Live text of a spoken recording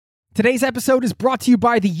Today's episode is brought to you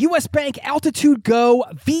by the U.S. Bank Altitude Go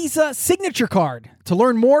Visa Signature Card. To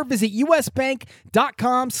learn more, visit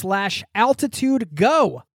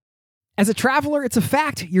usbank.com/altitudego. As a traveler, it's a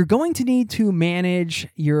fact you're going to need to manage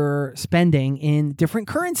your spending in different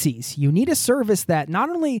currencies. You need a service that not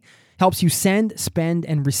only helps you send, spend,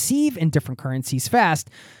 and receive in different currencies fast,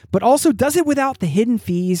 but also does it without the hidden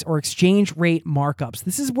fees or exchange rate markups.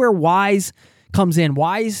 This is where Wise comes in.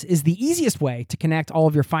 Wise is the easiest way to connect all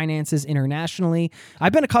of your finances internationally.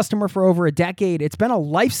 I've been a customer for over a decade. It's been a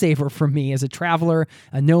lifesaver for me as a traveler,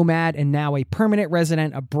 a nomad, and now a permanent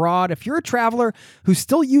resident abroad. If you're a traveler who's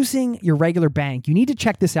still using your regular bank, you need to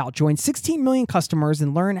check this out. Join 16 million customers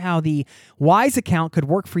and learn how the Wise account could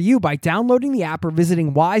work for you by downloading the app or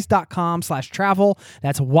visiting wise.com/travel.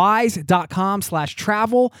 That's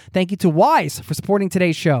wise.com/travel. Thank you to Wise for supporting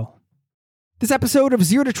today's show. This episode of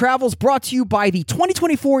Zero to Travel is brought to you by the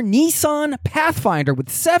 2024 Nissan Pathfinder with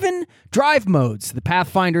 7 drive modes. The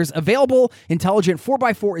Pathfinder's available intelligent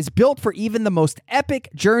 4x4 is built for even the most epic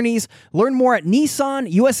journeys. Learn more at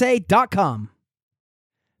nissanusa.com.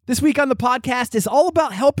 This week on the podcast is all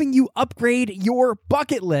about helping you upgrade your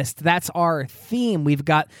bucket list. That's our theme. We've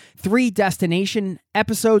got 3 destination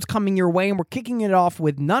episodes coming your way, and we're kicking it off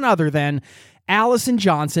with none other than Allyson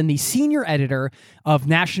Johnson, the senior editor of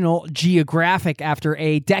National Geographic. After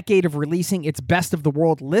a decade of releasing its best of the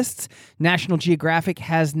world lists, National Geographic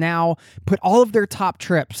has now put all of their top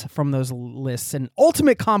trips from those lists, an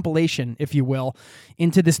ultimate compilation, if you will,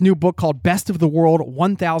 into this new book called Best of the World,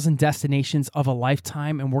 1,000 Destinations of a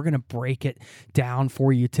Lifetime. And we're going to break it down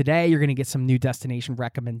for you today. You're going to get some new destination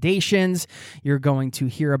recommendations. You're going to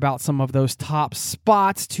hear about some of those top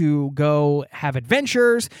spots to go have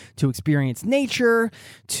adventures, to experience nature,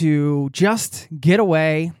 to just get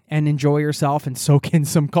away and enjoy yourself and soak in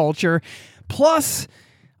some culture. Plus,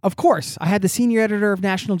 of course, I had the senior editor of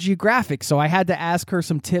National Geographic, so I had to ask her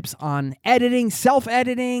some tips on editing,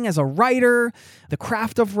 self-editing as a writer, the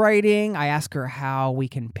craft of writing. I asked her how we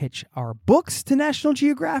can pitch our books to National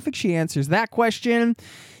Geographic. She answers that question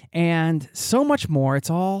and so much more.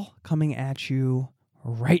 It's all coming at you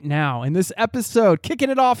right now in this episode. Kicking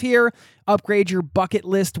it off here, upgrade your bucket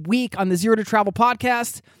list week on the Zero to Travel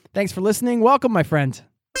podcast. Thanks for listening. Welcome, my friend.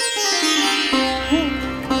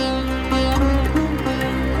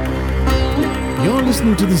 You're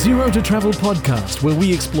listening to the Zero to Travel podcast, where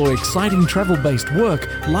we explore exciting travel-based work,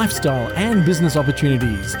 lifestyle, and business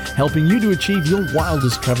opportunities, helping you to achieve your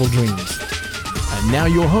wildest travel dreams. And now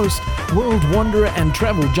your host, world wanderer and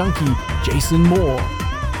travel junkie, Jason Moore.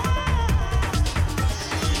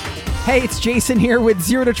 Hey, it's Jason here with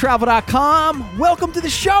ZeroToTravel.com. Welcome to the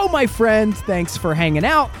show, my friend. Thanks for hanging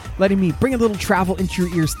out, letting me bring a little travel into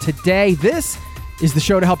your ears today. This is the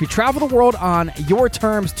show to help you travel the world on your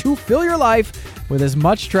terms, to fill your life with as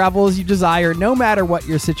much travel as you desire, no matter what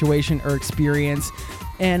your situation or experience.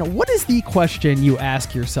 And what is the question you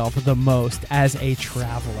ask yourself the most as a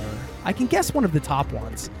traveler? I can guess one of the top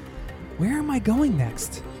ones. Where am I going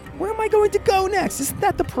next? Where am I going to go next? Isn't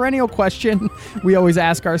that the perennial question we always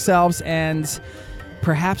ask ourselves? And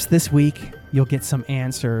perhaps this week you'll get some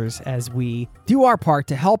answers as we do our part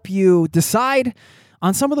to help you decide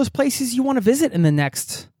on some of those places you want to visit in the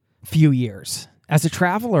next few years. As a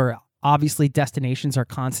traveler, obviously destinations are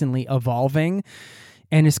constantly evolving,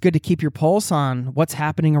 and it's good to keep your pulse on what's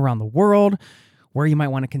happening around the world, where you might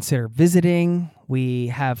want to consider visiting. We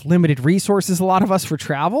have limited resources, a lot of us, for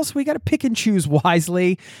travel, so we got to pick and choose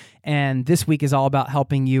wisely. And this week is all about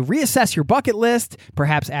helping you reassess your bucket list,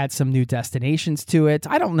 perhaps add some new destinations to it.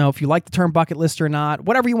 I don't know if you like the term bucket list or not,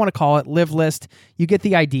 whatever you want to call it, live list. You get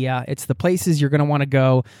the idea. It's the places you're going to want to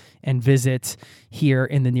go and visit here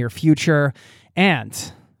in the near future.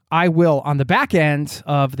 And I will, on the back end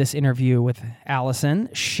of this interview with Allyson,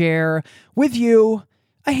 share with you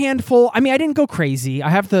a handful. I mean, I didn't go crazy.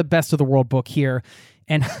 I have the Best of the World book here,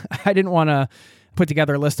 and I didn't want to put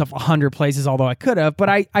together a list of 100 places, although I could have, but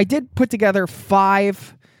I did put together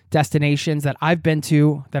 5 destinations that I've been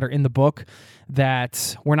to that are in the book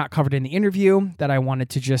that were not covered in the interview that I wanted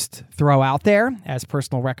to just throw out there as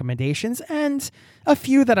personal recommendations, and a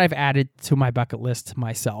few that I've added to my bucket list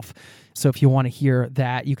myself. So if you want to hear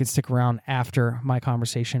that, you can stick around after my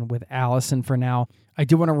conversation with Allyson. For now, I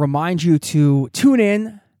do want to remind you to tune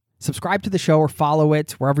in, subscribe to the show, or follow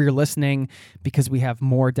it wherever you're listening, because we have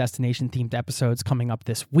more destination-themed episodes coming up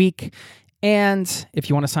this week. And if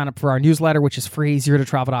you want to sign up for our newsletter, which is free,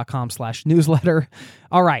 zerototravel.com/newsletter.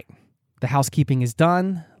 All right, the housekeeping is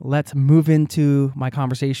done. Let's move into my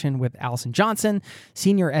conversation with Allyson Johnson,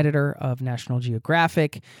 senior editor of National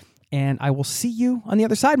Geographic. And I will see you on the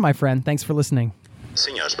other side, my friend. Thanks for listening.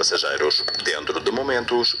 Senhores passageiros, dentro de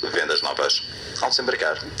momentos, vendas novas. Ao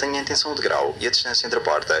desembarcar, tenha a intenção de grau e a distância entre a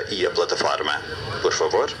porta e a plataforma. Por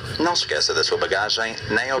favor, não se esqueça da sua bagagem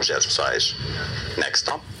nem objetos pessoais. Next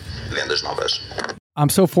stop, vendas novas. I'm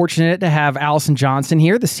so fortunate to have Allyson Johnson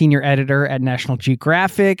here, the senior editor at National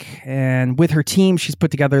Geographic. And with her team, she's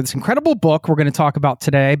put together this incredible book we're going to talk about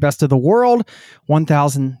today, Best of the World,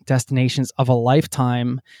 1,000 Destinations of a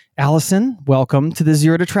Lifetime. Allyson, welcome to the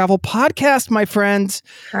Zero to Travel podcast, my friend.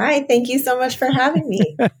 Hi, thank you so much for having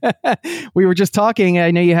me. We were just talking.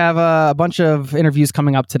 I know you have a bunch of interviews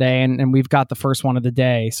coming up today, and we've got the first one of the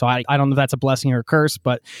day. So I don't know if that's a blessing or a curse,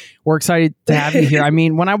 but we're excited to have you here. I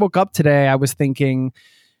mean, when I woke up today, I was thinking,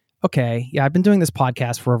 okay, yeah, I've been doing this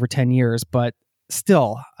podcast for over 10 years, but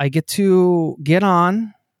still, I get to get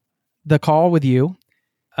on the call with you,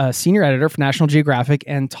 a senior editor for National Geographic,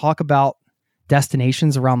 and talk about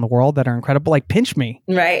destinations around the world that are incredible. Like, pinch me.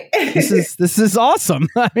 Right. This is awesome.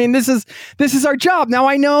 I mean, this is our job. Now,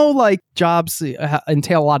 I know like jobs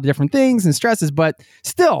entail a lot of different things and stresses, but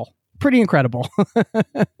still pretty incredible.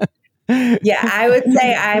 Yeah, I would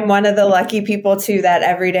say I'm one of the lucky people too, that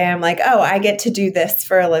every day I'm like, oh, I get to do this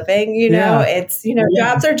for a living. It's,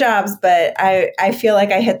 jobs are jobs, but I feel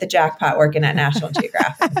like I hit the jackpot working at National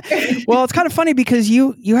Geographic. Well, it's kind of funny because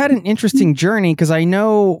you had an interesting journey, because I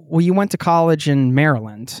know, you went to college in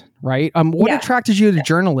Maryland, right? What attracted you to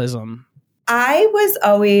journalism? I was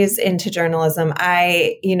always into journalism.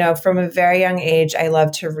 From a very young age, I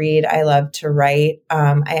loved to read. I loved to write.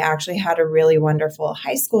 I actually had a really wonderful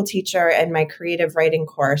high school teacher in my creative writing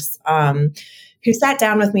course, who sat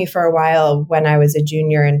down with me for a while when I was a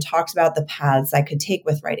junior and talked about the paths I could take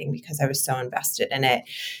with writing because I was so invested in it.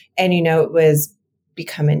 And, it was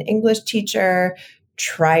become an English teacher,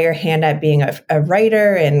 try your hand at being a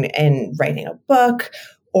writer and writing a book.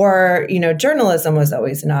 Or, journalism was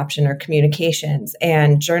always an option, or communications.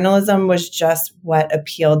 And journalism was just what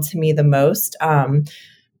appealed to me the most.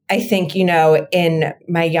 I think, in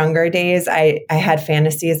my younger days, I had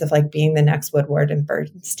fantasies of like being the next Woodward and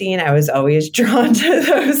Bernstein. I was always drawn to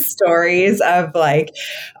those stories of like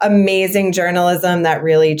amazing journalism that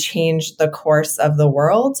really changed the course of the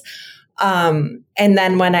world. And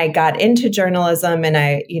then when I got into journalism and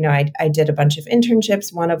I did a bunch of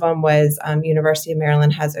internships, one of them was University of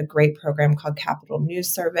Maryland has a great program called Capital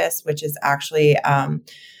News Service, which is actually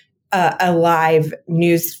a live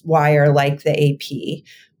news wire like the AP.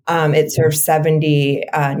 It serves 70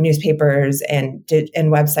 newspapers and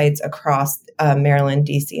websites across Maryland,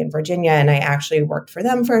 DC, and Virginia. And I actually worked for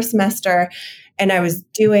them for a semester, and I was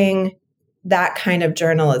doing that kind of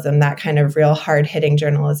journalism, that kind of real hard-hitting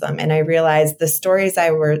journalism. And I realized the stories I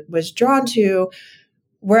was drawn to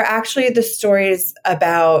were actually the stories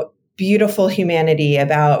about beautiful humanity,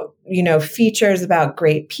 about, features, about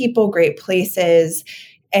great people, great places,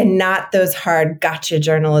 and not those hard gotcha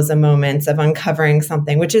journalism moments of uncovering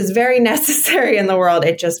something, which is very necessary in the world.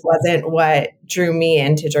 It just wasn't what drew me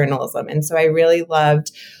into journalism. And so I really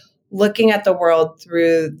loved looking at the world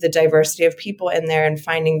through the diversity of people in there and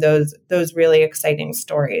finding those really exciting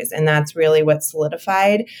stories. And that's really what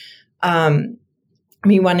solidified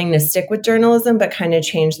me wanting to stick with journalism, but kind of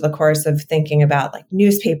change the course of thinking about like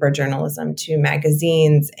newspaper journalism to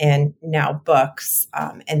magazines and now books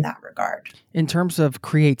in that regard. In terms of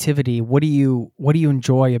creativity, what do you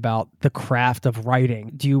enjoy about the craft of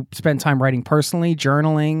writing? Do you spend time writing personally,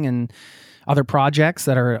 journaling, and other projects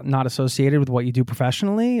that are not associated with what you do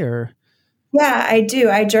professionally, or? Yeah, I do.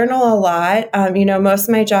 I journal a lot. Most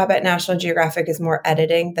of my job at National Geographic is more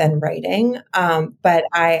editing than writing. But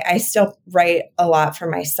I still write a lot for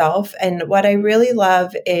myself. And what I really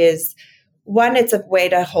love is, one, it's a way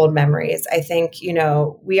to hold memories. I think,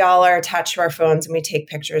 we all are attached to our phones and we take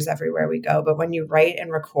pictures everywhere we go. But when you write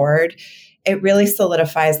and record, it really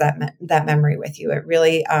solidifies that memory with you. It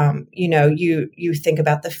really, you think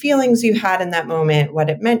about the feelings you had in that moment, what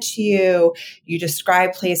it meant to you. You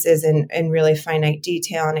describe places in really finite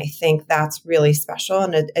detail. And I think that's really special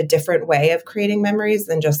and a different way of creating memories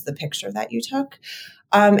than just the picture that you took.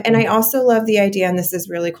 And I also love the idea, and this is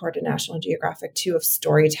really core to National Geographic too, of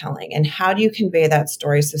storytelling. And how do you convey that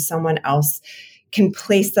story so someone else can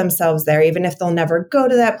place themselves there, even if they'll never go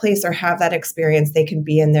to that place or have that experience, they can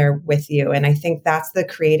be in there with you. And I think that's the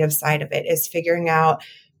creative side of it, is figuring out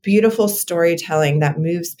beautiful storytelling that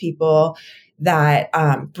moves people, that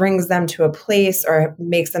brings them to a place or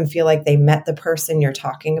makes them feel like they met the person you're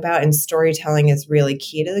talking about. And storytelling is really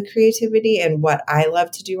key to the creativity. And what I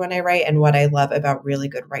love to do when I write, and what I love about really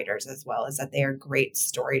good writers as well, is that they are great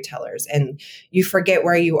storytellers. And you forget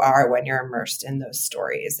where you are when you're immersed in those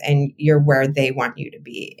stories and you're where they want you to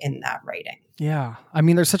be in that writing. Yeah. I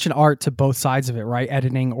mean, there's such an art to both sides of it, right?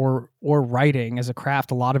 Editing or writing as a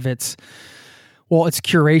craft. A lot of it's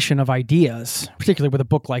curation of ideas, particularly with a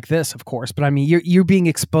book like this, of course. But I mean, you're being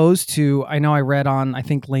exposed to, I know I read on, I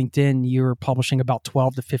think LinkedIn, you're publishing about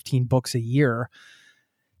 12 to 15 books a year.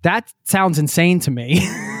 That sounds insane to me,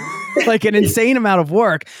 like an insane amount of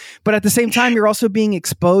work. But at the same time, you're also being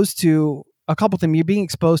exposed to a couple of things. You're being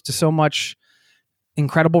exposed to so much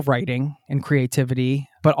incredible writing and creativity,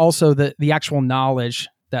 but also the actual knowledge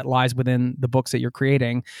that lies within the books that you're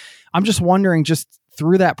creating. I'm just wondering, just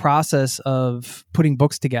through that process of putting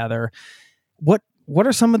books together, what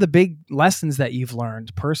are some of the big lessons that you've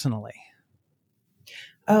learned personally?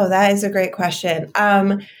 Oh, that is a great question.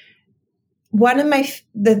 One of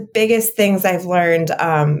the biggest things I've learned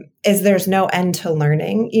is there's no end to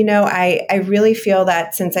learning. You know, I really feel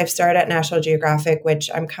that since I've started at National Geographic, which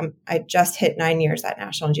I just hit 9 years at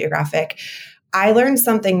National Geographic, I learn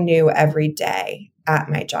something new every day at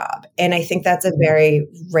my job. And I think that's a very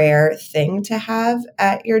rare thing to have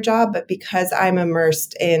at your job. But because I'm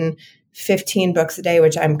immersed in 15 books a day,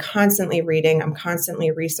 which I'm constantly reading, I'm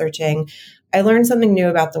constantly researching, I learn something new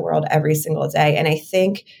about the world every single day. And I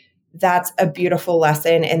think that's a beautiful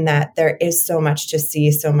lesson in that there is so much to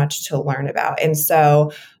see, so much to learn about. And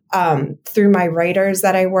so through my writers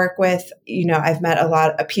that I work with, you know, I've met a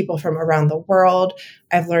lot of people from around the world.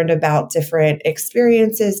 I've learned about different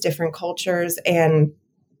experiences, different cultures, and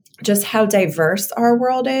just how diverse our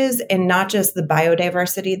world is, and not just the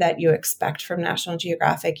biodiversity that you expect from National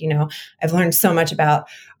Geographic. You know, I've learned so much about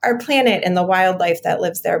our planet and the wildlife that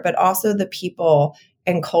lives there, but also the people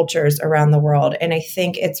and cultures around the world. And I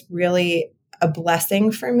think it's really a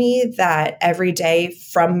blessing for me that every day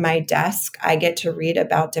from my desk, I get to read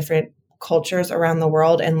about different cultures around the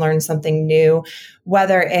world and learn something new,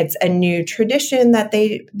 whether it's a new tradition that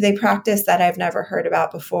they practice that I've never heard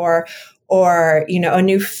about before, or, you know, a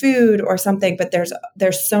new food or something. But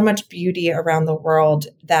there's so much beauty around the world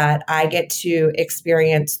that I get to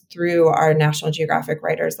experience through our National Geographic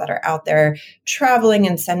writers that are out there traveling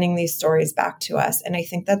and sending these stories back to us. And I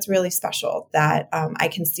think that's really special that I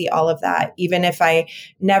can see all of that. Even if I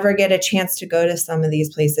never get a chance to go to some of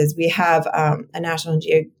these places, we have a National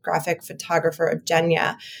Geographic photographer,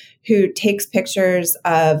 Evgenia, who takes pictures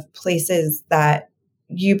of places that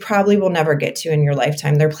you probably will never get to in your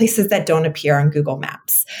lifetime. They're places that don't appear on Google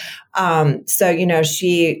Maps. So, you know,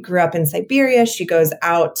 she grew up in Siberia. She goes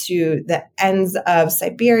out to the ends of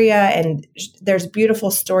Siberia, and there's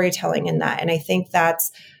beautiful storytelling in that. And I think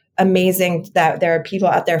that's amazing that there are people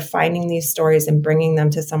out there finding these stories and bringing them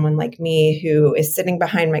to someone like me who is sitting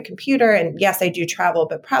behind my computer. And yes, I do travel,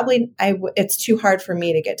 but probably it's too hard for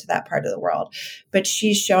me to get to that part of the world. But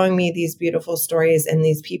she's showing me these beautiful stories and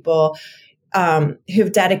these people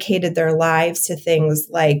who've dedicated their lives to things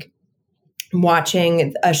like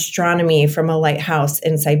watching astronomy from a lighthouse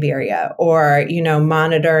in Siberia, or, you know,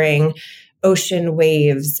 monitoring ocean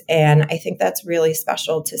waves. And I think that's really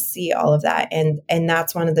special to see all of that. And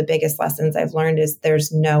that's one of the biggest lessons I've learned is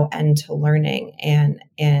there's no end to learning and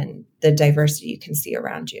the diversity you can see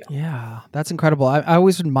around you. Yeah, that's incredible. I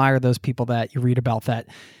always admire those people that you read about that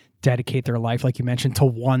dedicate their life, like you mentioned, to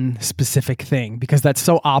one specific thing, because that's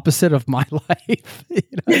so opposite of my life. You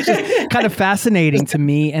know, it's just kind of fascinating to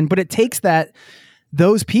me. But it takes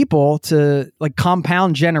those people to like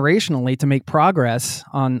compound generationally to make progress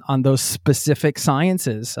on those specific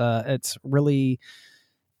sciences. It's really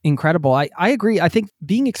incredible. I agree. I think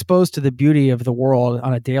being exposed to the beauty of the world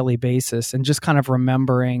on a daily basis and just kind of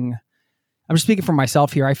remembering, I'm just speaking for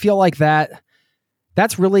myself here, I feel like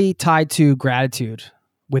that's really tied to gratitude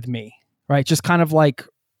with me, right? Just kind of like,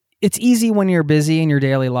 it's easy when you're busy in your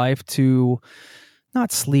daily life to not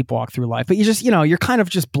sleepwalk through life, but you just, you know, you're kind of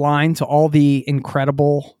just blind to all the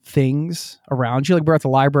incredible things around you. Like, we're at the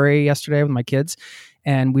library yesterday with my kids,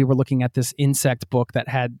 and we were looking at this insect book that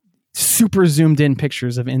had super zoomed in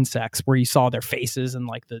pictures of insects where you saw their faces and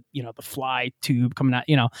like the, you know, the fly tube coming out,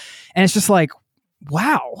 you know, and it's just like,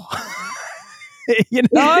 wow. You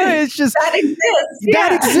know, it's just that exists. Yeah.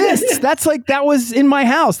 That exists. That's like, that was in my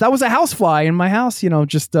house. That was a housefly in my house, you know,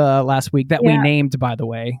 just last week that we named, by the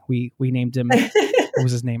way. We named him, what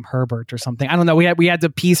was his name? Herbert or something. I don't know. We had to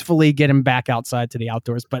peacefully get him back outside to the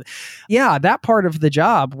outdoors. But yeah, that part of the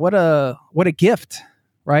job, what a gift,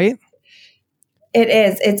 right? It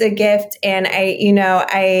is. It's a gift. And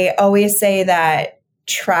I always say that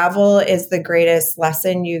travel is the greatest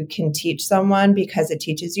lesson you can teach someone because it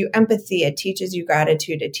teaches you empathy, it teaches you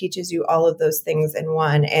gratitude, it teaches you all of those things in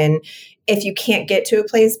one. And if you can't get to a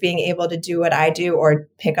place, being able to do what I do or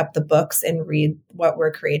pick up the books and read what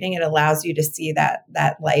we're creating, it allows you to see that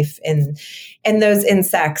life in those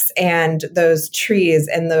insects and those trees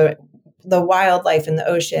and the wildlife in the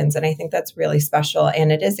oceans. And I think that's really special.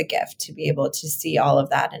 And it is a gift to be able to see all of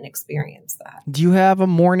that and experience that. Do you have a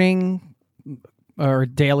morning or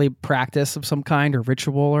daily practice of some kind or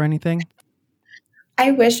ritual or anything?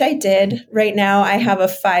 I wish I did. Right now, I have a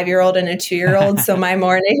 5-year-old and a 2-year-old. So my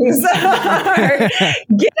mornings are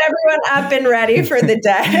get everyone up and ready for the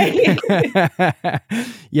day.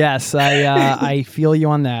 Yes, I feel you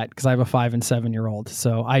on that because I have a 5 and 7-year-old.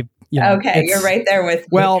 So okay, you're right there with me.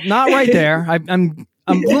 Well, not right there. I'm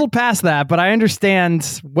a little past that, but I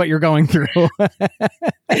understand what you're going through.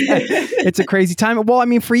 It's a crazy time. Well, I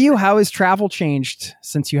mean, for you, how has travel changed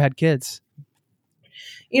since you had kids?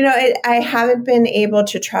 I haven't been able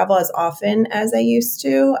to travel as often as I used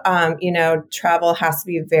to. Travel has to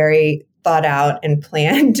be very thought out and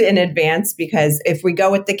planned in advance because if we go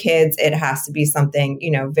with the kids, it has to be something,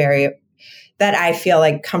 very that I feel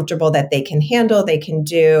like comfortable that they can handle, they can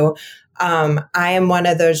do. I am one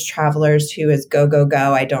of those travelers who is go, go,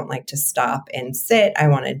 go. I don't like to stop and sit. I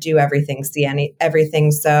want to do everything, see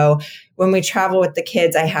everything. So when we travel with the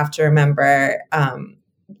kids, I have to remember,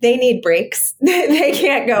 they need breaks. They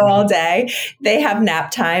can't go all day. They have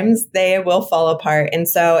nap times. They will fall apart. And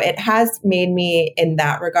so it has made me, in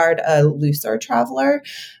that regard, a looser traveler.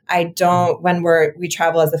 When we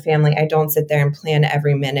travel as a family, I don't sit there and plan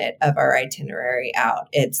every minute of our itinerary out.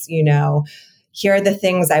 It's, here are the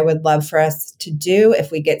things I would love for us to do.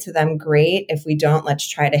 If we get to them, great. If we don't, let's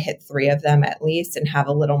try to hit 3 of them at least and have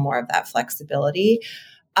a little more of that flexibility.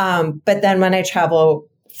 But then when I travel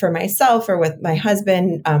for myself or with my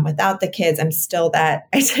husband, without the kids, I'm still that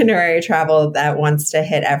itinerary travel that wants to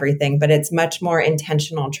hit everything, but it's much more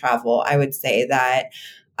intentional travel. I would say that,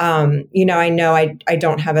 I know I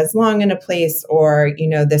don't have as long in a place or,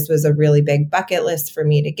 this was a really big bucket list for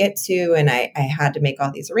me to get to. And I had to make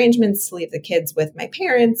all these arrangements to leave the kids with my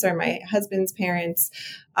parents or my husband's parents.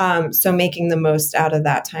 So making the most out of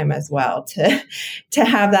that time as well to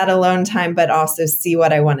have that alone time, but also see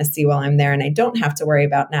what I want to see while I'm there. And I don't have to worry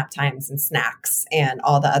about nap times and snacks and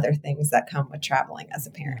all the other things that come with traveling as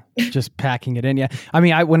a parent. Just packing it in. Yeah. I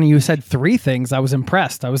mean, when you said 3 things, I was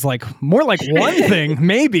impressed. I was like, more like 1 thing,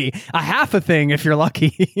 maybe a half a thing if you're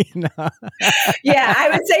lucky. Yeah, I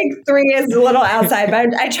would say 3 is a little outside,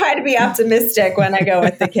 but I try to be optimistic when I go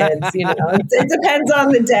with the kids. It depends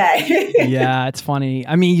on the day. Yeah, it's funny.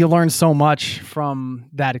 I mean, you learn so much from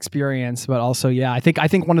that experience, but also, yeah, I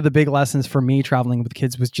think one of the big lessons for me traveling with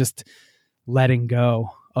kids was just letting go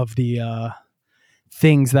of the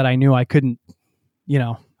things that I knew I couldn't,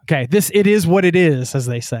 okay, it is what it is, as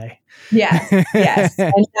they say. Yes.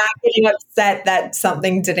 And not getting upset that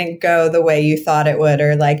something didn't go the way you thought it would,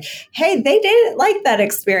 or like, hey, they didn't like that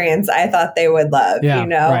experience I thought they would love,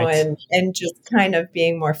 right. and just kind of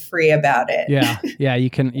being more free about it. Yeah. You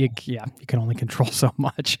can only control so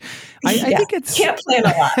much. I think it's can't plan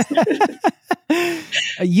a lot.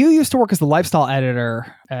 You used to work as the lifestyle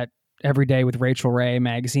editor at Every Day with Rachel Ray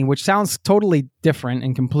magazine, which sounds totally different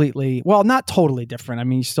and completely, well, not totally different. I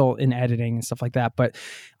mean, you're still in editing and stuff like that, but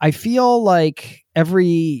I feel like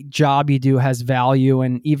every job you do has value.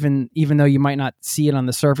 And even though you might not see it on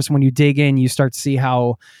the surface, when you dig in, you start to see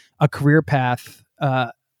how a career path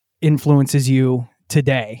influences you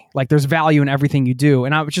today. Like there's value in everything you do.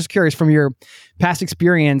 And I was just curious from your past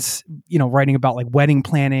experience, writing about like wedding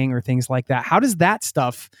planning or things like that, how does that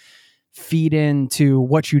stuff feed into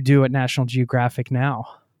what you do at National Geographic now?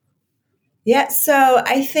 Yeah. So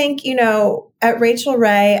I think, at Rachel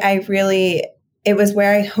Ray, it was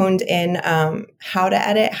where I honed in how to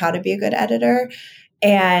edit, how to be a good editor.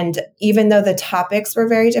 And even though the topics were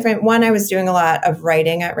very different, I was doing a lot of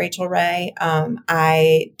writing at Rachel Ray.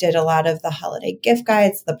 I did a lot of the holiday gift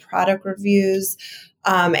guides, the product reviews.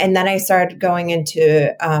 And then I started going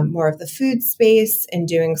into more of the food space and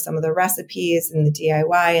doing some of the recipes and the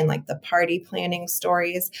DIY and like the party planning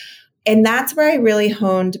stories. And that's where I really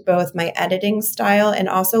honed both my editing style and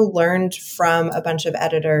also learned from a bunch of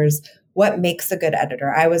editors what makes a good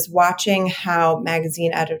editor. I was watching how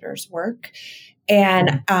magazine editors work.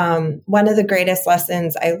 And one of the greatest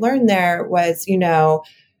lessons I learned there was,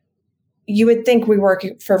 you would think we work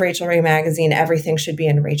for Rachel Ray magazine, everything should be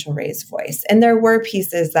in Rachel Ray's voice. And there were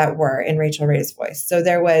pieces that were in Rachel Ray's voice. So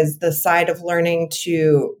there was the side of learning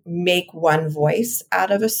to make one voice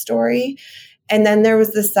out of a story. And then there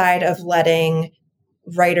was the side of letting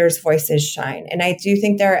writers' voices shine. And I do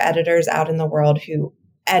think there are editors out in the world who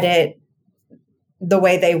edit the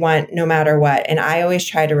way they want, no matter what. And I always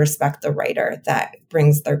try to respect the writer that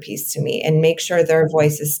brings their piece to me and make sure their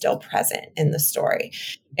voice is still present in the story.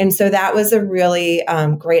 And so that was a really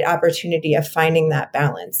great opportunity of finding that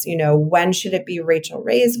balance. When should it be Rachel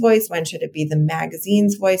Ray's voice? When should it be the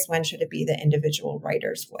magazine's voice? When should it be the individual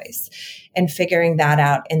writer's voice? And figuring that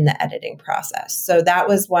out in the editing process. So that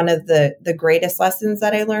was one of the greatest lessons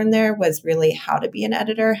that I learned there, was really how to be an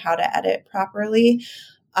editor, how to edit properly.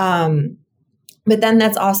 But then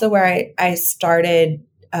that's also where I started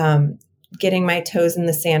getting my toes in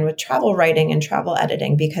the sand with travel writing and travel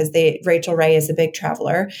editing, because Rachel Ray is a big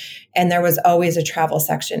traveler, and there was always a travel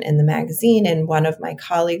section in the magazine. And one of my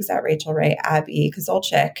colleagues at Rachel Ray, Abby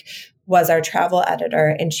Kozolczyk, was our travel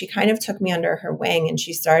editor, and she kind of took me under her wing, and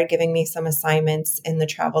she started giving me some assignments in the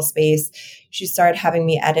travel space. She started having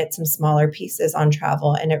me edit some smaller pieces on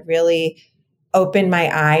travel, and it really opened my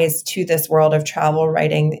eyes to this world of travel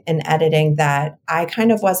writing and editing that I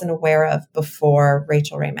kind of wasn't aware of before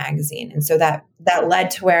Rachel Ray magazine. And so that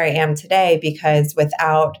led to where I am today, because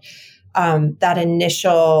without that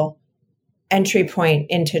initial entry point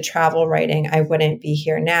into travel writing, I wouldn't be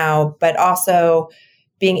here now. But also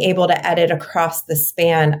being able to edit across the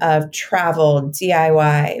span of travel,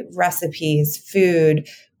 DIY, recipes, food.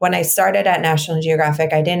 When I started at National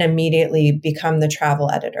Geographic, I didn't immediately become the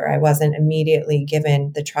travel editor. I wasn't immediately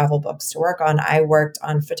given the travel books to work on. I worked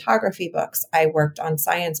on photography books. I worked on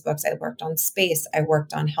science books. I worked on space. I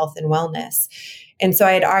worked on health and wellness. And so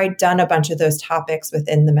I had already done a bunch of those topics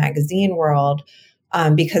within the magazine world,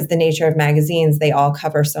 because the nature of magazines, they all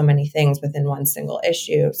cover so many things within one single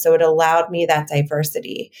issue. So it allowed me that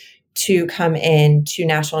diversity to come in to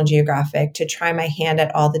National Geographic, to try my hand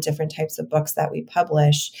at all the different types of books that we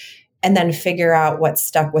publish, and then figure out what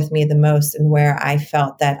stuck with me the most and where I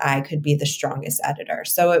felt that I could be the strongest editor.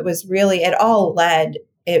 So it was really, it all led,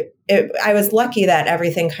 I was lucky that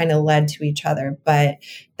everything kind of led to each other, but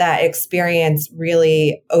that experience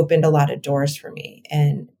really opened a lot of doors for me,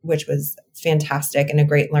 and which was fantastic and a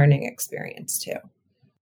great learning experience too.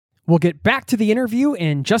 We'll get back to the interview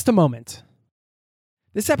in just a moment.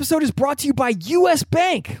 This episode is brought to you by US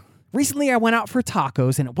Bank. Recently, I went out for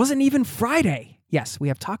tacos, and it wasn't even Friday. Yes, we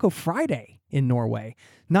have Taco Friday in Norway,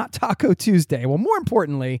 not Taco Tuesday. Well, more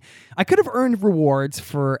importantly, I could have earned rewards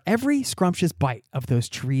for every scrumptious bite of those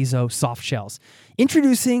chorizo soft shells.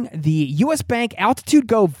 Introducing the US Bank Altitude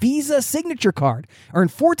Go Visa Signature Card. Earn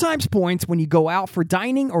 4 times points when you go out for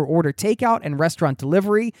dining or order takeout and restaurant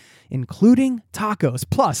delivery, including tacos.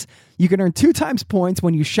 Plus, you can earn 2 times points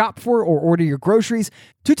when you shop for or order your groceries,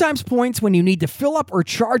 2 times points when you need to fill up or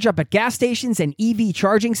charge up at gas stations and EV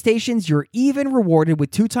charging stations. You're even rewarded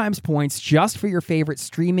with 2 times points just for your favorite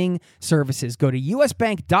streaming services. Go to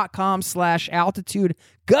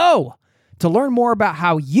usbank.com/altitude-go to learn more about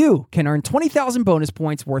how you can earn 20,000 bonus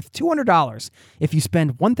points worth $200 if you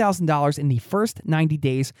spend $1,000 in the first 90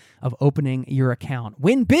 days of opening your account.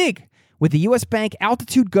 Win big with the US Bank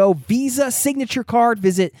Altitude Go Visa Signature Card.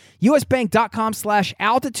 Visit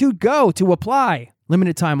usbank.com/altitude-go to apply.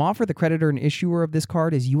 Limited time offer. The creditor and issuer of this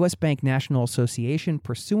card is US Bank National Association,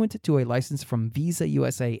 pursuant to a license from Visa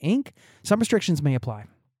USA Inc. Some restrictions may apply.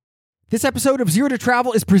 This episode of Zero to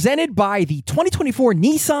Travel is presented by the 2024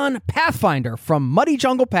 Nissan Pathfinder. From muddy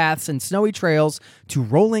jungle paths and snowy trails to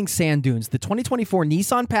rolling sand dunes, the 2024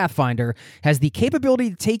 Nissan Pathfinder has the capability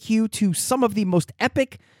to take you to some of the most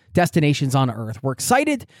epic destinations on Earth. We're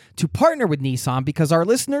excited to partner with Nissan because our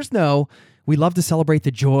listeners know we love to celebrate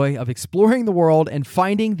the joy of exploring the world and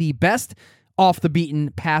finding the best off the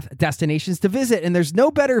beaten path destinations to visit. And there's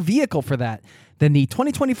no better vehicle for that than the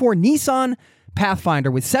 2024 Nissan Pathfinder.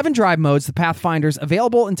 With 7 drive modes, the Pathfinder's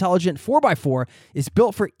available intelligent 4x4 is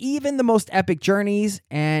built for even the most epic journeys,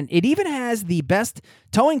 and it even has the best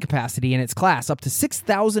towing capacity in its class, up to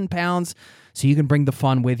 6,000 pounds, so you can bring the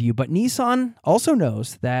fun with you. But Nissan also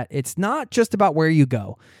knows that it's not just about where you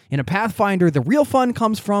go. In a Pathfinder, the real fun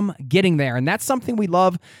comes from getting there, and that's something we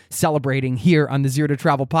love celebrating here on the Zero to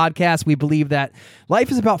Travel podcast. We believe that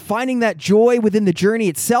life is about finding that joy within the journey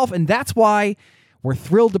itself, and that's why we're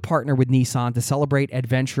thrilled to partner with Nissan to celebrate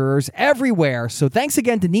adventurers everywhere. So thanks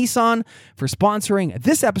again to Nissan for sponsoring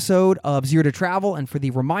this episode of Zero to Travel, and for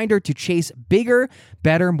the reminder to chase bigger,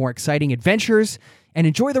 better, more exciting adventures and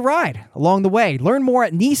enjoy the ride along the way. Learn more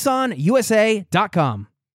at nissanusa.com.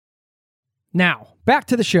 Now, back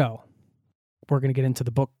to the show. We're going to get into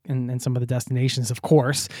the book and some of the destinations, of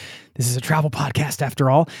course. This is a travel podcast after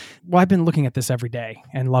all. Well, I've been looking at this every day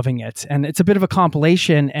and loving it. And it's a bit of a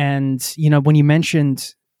compilation. And, you know, when you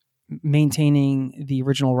mentioned maintaining the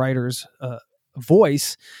original writer's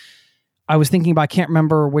voice, I was thinking about, I can't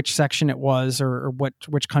remember which section it was or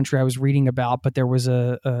which country I was reading about, but there was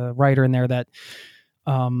a writer in there that,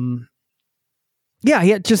 he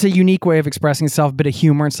had just a unique way of expressing himself, a bit of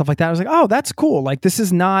humor and stuff like that. I was like, oh, that's cool. Like, this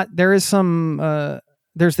is not, there is some,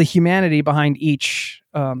 there's the humanity behind each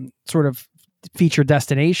sort of feature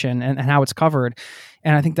destination and how it's covered.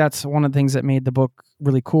 And I think that's one of the things that made the book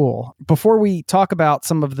really cool. Before we talk about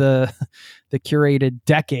some of the curated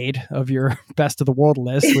decade of your best of the world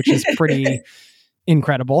list, which is pretty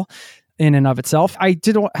incredible in and of itself, I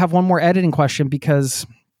did have one more editing question because,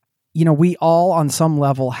 we all on some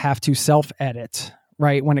level have to self-edit,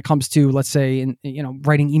 right? When it comes to, let's say,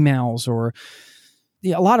 writing emails or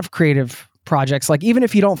a lot of creative projects. Like, even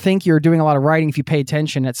if you don't think you're doing a lot of writing, if you pay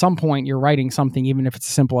attention, at some point you're writing something, even if it's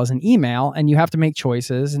as simple as an email, and you have to make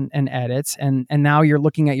choices and edits. And now you're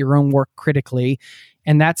looking at your own work critically.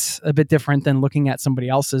 And that's a bit different than looking at somebody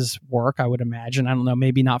else's work, I would imagine. I don't know,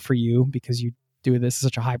 maybe not for you because you do this at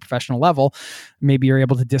such a high professional level. Maybe you're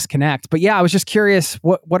able to disconnect. But yeah, I was just curious,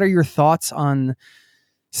 what are your thoughts on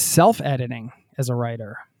self-editing as a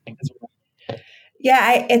writer?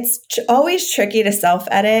 Yeah, it's always tricky to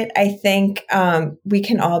self-edit. I think we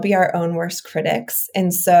can all be our own worst critics.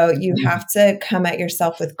 And so you have to come at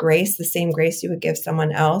yourself with grace, the same grace you would give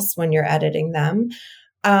someone else when you're editing them.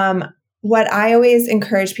 What I always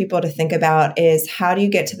encourage people to think about is, how do you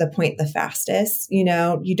get to the point the fastest? You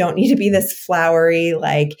don't need to be this flowery,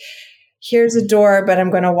 like, here's a door, but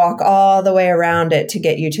I'm going to walk all the way around it to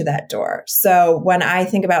get you to that door. So when I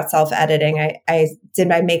think about self-editing,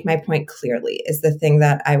 did I make my point clearly is the thing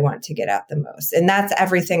that I want to get at the most. And that's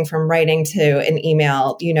everything from writing to an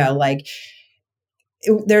email,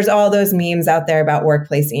 there's all those memes out there about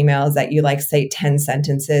workplace emails that you say 10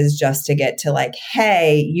 sentences just to get to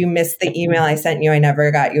hey, you missed the email I sent you. I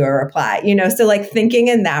never got you a reply, so thinking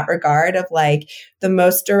in that regard of the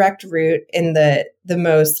most direct route in the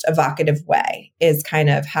most evocative way is kind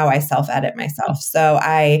of how I self-edit myself. So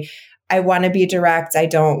I want to be direct. I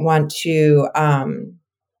don't want to,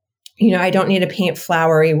 I don't need to paint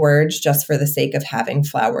flowery words just for the sake of having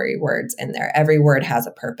flowery words in there. Every word has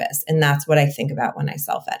a purpose. And that's what I think about when I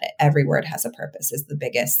self-edit. Every word has a purpose is the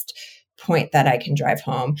biggest point that I can drive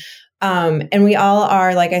home. And we all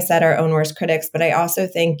are, like I said, our own worst critics. But I also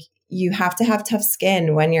think you have to have tough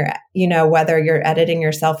skin when you're, whether you're editing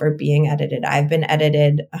yourself or being edited. I've been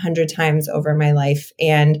edited 100 times over my life,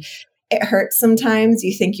 and it hurts sometimes.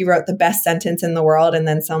 You think you wrote the best sentence in the world, and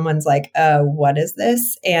then someone's like, what is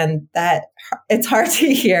this? And that it's hard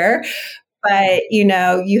to hear. But,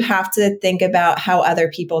 you have to think about how other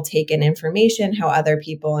people take in information, how other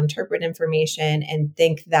people interpret information, and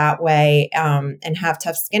think that way, and have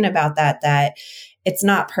tough skin about that it's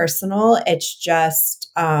not personal. It's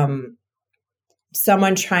just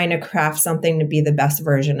someone trying to craft something to be the best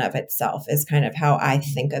version of itself is kind of how I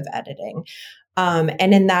think of editing.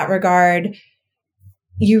 And in that regard,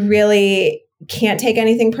 you really can't take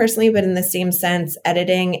anything personally, but in the same sense,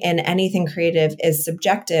 editing and anything creative is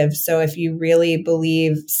subjective. So if you really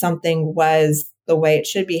believe something was the way it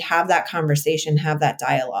should be, have that conversation, have that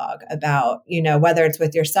dialogue about, whether it's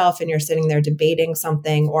with yourself and you're sitting there debating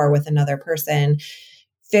something or with another person,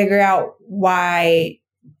 figure out why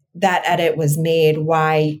that edit was made,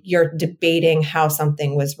 why you're debating how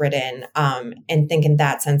something was written, and think in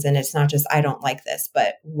that sense. And it's not just, I don't like this,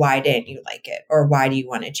 but why didn't you like it? Or why do you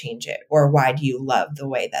want to change it? Or why do you love the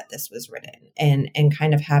way that this was written? And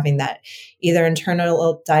kind of having that either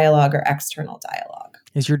internal dialogue or external dialogue.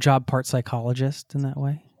 Is your job part psychologist in that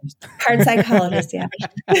way? Part psychologist, yeah.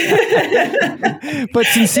 But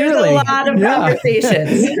sincerely, there's a lot of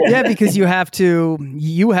conversations. Yeah, because you have to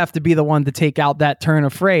be the one to take out that turn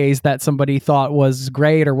of phrase that somebody thought was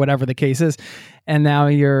great or whatever the case is. And now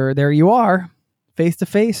there you are, face to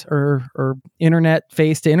face or internet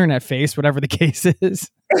face to internet face, whatever the case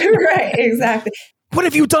is. Right, exactly. What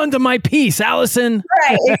have you done to my piece, Allyson?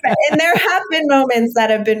 Right. Exactly. And there have been moments that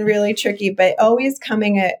have been really tricky, but always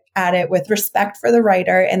coming at it with respect for the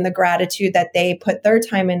writer and the gratitude that they put their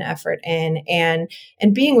time and effort in, and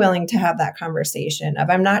being willing to have that conversation of,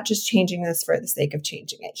 I'm not just changing this for the sake of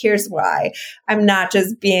changing it. Here's why. I'm not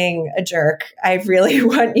just being a jerk. I really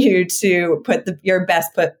want you to put your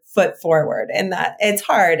best foot forward, and that it's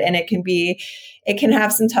hard, and it can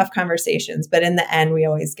have some tough conversations, but in the end, we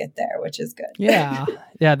always get there, which is good. Yeah.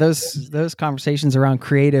 Those conversations around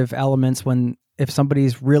creative elements, if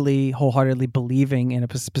somebody's really wholeheartedly believing in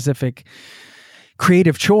a specific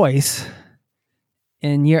creative choice,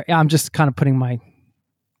 and I'm just kind of putting my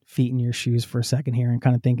feet in your shoes for a second here and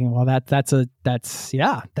kind of thinking, well,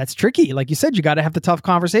 that's tricky. Like you said, you got to have the tough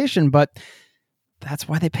conversation, but that's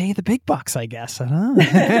why they pay the big bucks, I guess.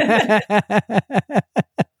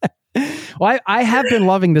 Well, I have been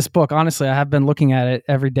loving this book. Honestly, I have been looking at it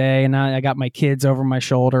every day, and I got my kids over my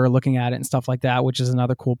shoulder looking at it and stuff like that, which is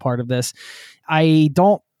another cool part of this. I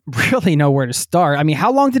don't really know where to start. I mean,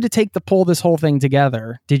 how long did it take to pull this whole thing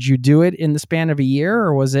together? Did you do it in the span of a year,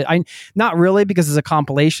 or was it? Not really, because it's a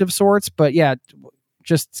compilation of sorts, but yeah,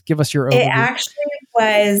 just give us your overview. It actually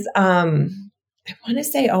was, I want to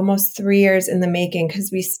say almost 3 years in the making, because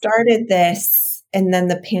we started this and then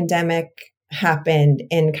the pandemic happened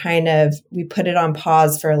and we put it on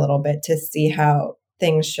pause for a little bit to see how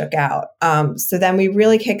things shook out. So then we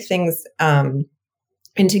really kicked things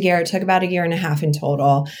into gear. It took about 1.5 years in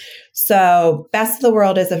total. So Best of the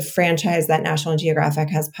World is a franchise that National Geographic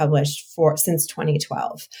has published since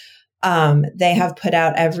 2012. They have put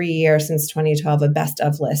out every year since 2012 a best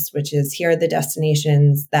of list, which is here are the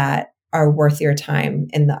destinations that are worth your time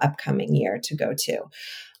in the upcoming year to go to.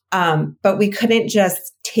 But we couldn't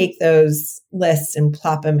just take those lists and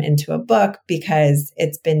plop them into a book because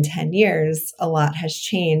it's been 10 years. A lot has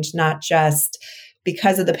changed, not just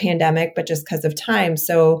because of the pandemic, but just because of time.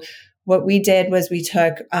 So what we did was we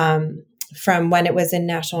took from when it was in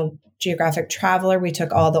National Geographic Traveler, we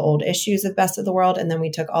took all the old issues of Best of the World, and then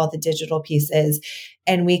we took all the digital pieces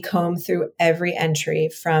and we combed through every entry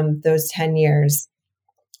from those 10 years.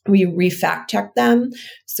 We re-fact checked them.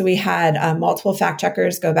 So we had multiple fact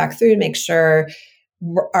checkers go back through to make sure,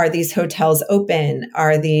 are these hotels open?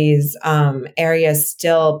 Are these areas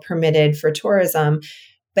still permitted for tourism?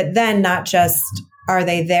 But then not just are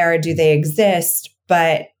they there, do they exist,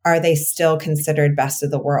 but are they still considered best of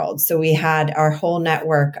the world? So we had our whole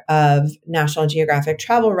network of National Geographic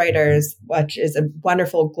travel writers, which is a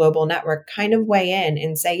wonderful global network, kind of weigh in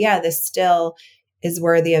and say, yeah, this still is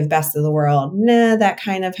worthy of best of the world. Nah, that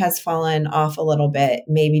kind of has fallen off a little bit.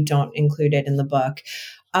 Maybe don't include it in the book.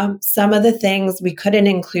 Some of the things we couldn't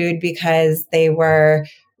include because they were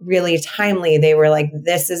really timely. They were like,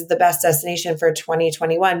 this is the best destination for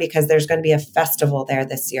 2021 because there's going to be a festival there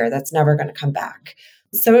this year that's never going to come back.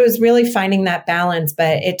 So it was really finding that balance,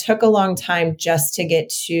 but it took a long time just to get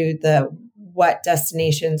to what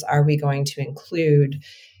destinations are we going to include,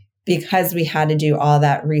 because we had to do all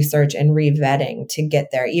that research and re-vetting to get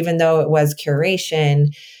there. Even though it was curation,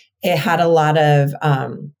 it had a lot of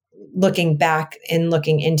looking back and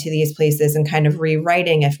looking into these places and kind of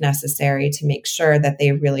rewriting if necessary to make sure that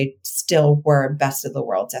they really still were best of the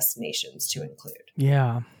world destinations to include.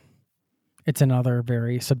 Yeah. It's another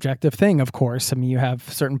very subjective thing, of course. I mean, you have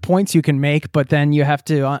certain points you can make, but then you have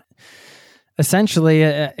to, essentially,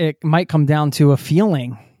 it might come down to a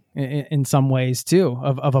feeling in some ways too,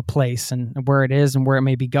 of a place and where it is and where it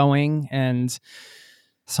may be going. And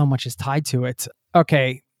so much is tied to it.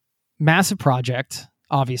 Okay. Massive project,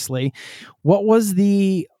 obviously. What was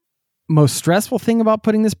the most stressful thing about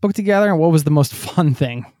putting this book together, and what was the most fun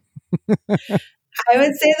thing? I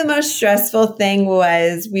would say the most stressful thing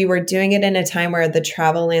was we were doing it in a time where the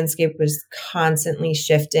travel landscape was constantly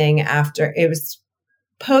shifting after it was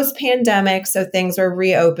post-pandemic. So things were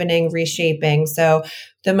reopening, reshaping. So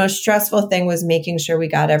the most stressful thing was making sure we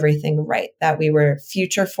got everything right, that we were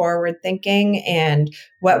future forward thinking and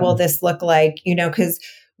what will this look like, because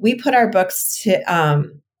we put our books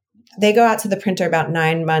to, they go out to the printer about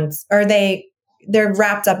 9 months, or they're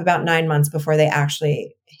wrapped up about 9 months before they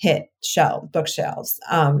actually hit bookshelves.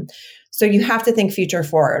 So you have to think future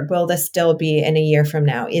forward. Will this still be in a year from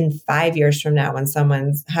now, in 5 years from now, when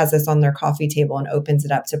someone has this on their coffee table and opens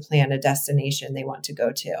it up to plan a destination they want to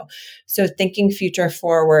go to? So thinking future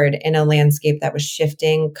forward in a landscape that was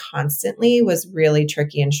shifting constantly was really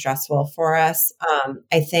tricky and stressful for us.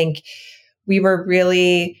 I think we were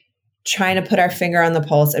really trying to put our finger on the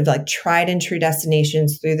pulse of like tried and true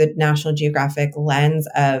destinations through the National Geographic lens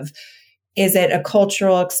of, is it a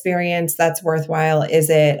cultural experience that's worthwhile? Is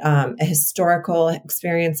it a historical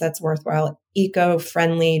experience that's worthwhile?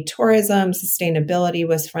 Eco-friendly tourism, sustainability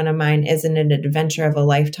was front of mind. Isn't it an adventure of a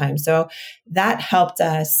lifetime? So that helped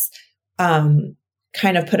us kind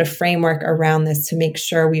of put a framework around this to make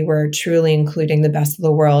sure we were truly including the best of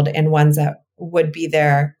the world and ones that would be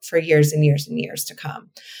there for years and years and years to come.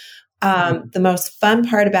 The most fun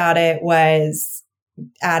part about it was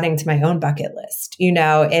adding to my own bucket list. And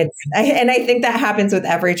I think that happens with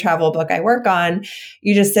every travel book I work on.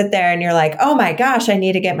 You just sit there and you're like, oh my gosh, I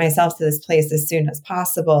need to get myself to this place as soon as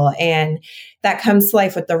possible. And that comes to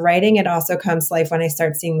life with the writing. It also comes to life when I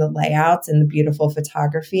start seeing the layouts and the beautiful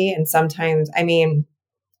photography. And sometimes,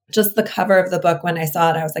 just the cover of the book, when I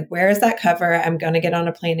saw it, I was like, where is that cover? I'm going to get on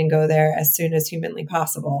a plane and go there as soon as humanly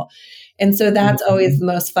possible. And so that's always the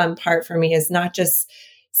most fun part for me, is not just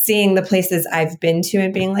seeing the places I've been to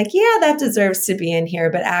and being like, yeah, that deserves to be in here,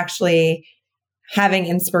 but actually having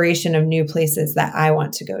inspiration of new places that I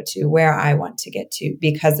want to go to, where I want to get to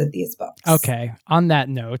because of these books. Okay. On that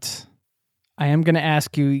note, I am going to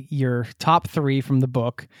ask you your top 3 from the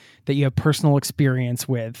book that you have personal experience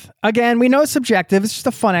with. Again, we know it's subjective. It's just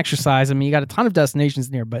a fun exercise. I mean, you got a ton of destinations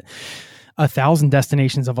in here, but 1,000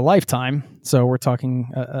 destinations of a lifetime. So we're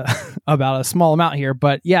talking about a small amount here.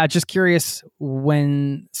 But yeah, just curious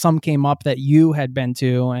when some came up that you had been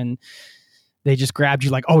to and they just grabbed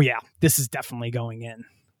you like, oh yeah, this is definitely going in.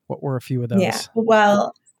 What were a few of those? Yeah.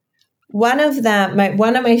 Well, one of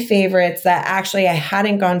my favorites that actually I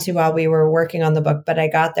hadn't gone to while we were working on the book, but I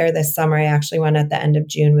got there this summer. I actually went at the end of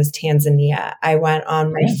June, was Tanzania. I went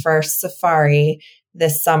on my first safari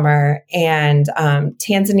this summer, and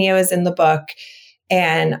Tanzania was in the book.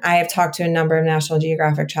 And I have talked to a number of National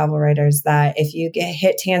Geographic travel writers that if you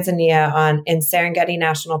hit Tanzania in Serengeti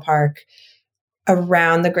National Park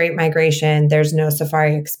around the Great Migration, there's no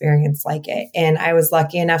safari experience like it. And I was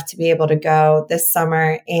lucky enough to be able to go this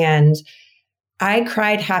summer, and I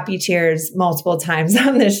cried happy tears multiple times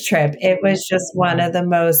on this trip. It was just one of the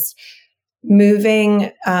most moving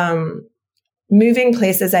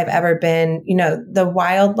places I've ever been. You know, the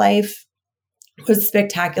wildlife was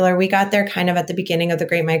spectacular. We got there kind of at the beginning of the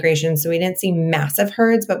Great Migration, so we didn't see massive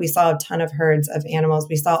herds, but we saw a ton of herds of animals.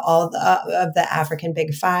 We saw all of the African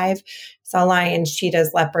Big Five, saw lions,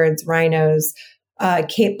 cheetahs, leopards, rhinos,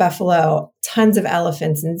 Cape buffalo, tons of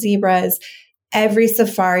elephants and zebras. Every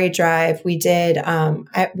safari drive we did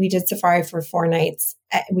safari for 4 nights.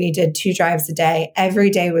 We did 2 drives a day. Every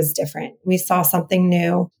day was different. We saw something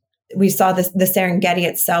new. We saw the Serengeti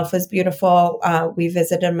itself was beautiful. We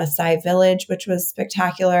visited Maasai village, which was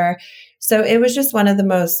spectacular. So it was just one of the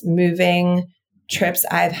most moving trips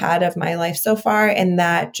I've had of my life so far. And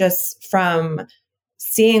that just from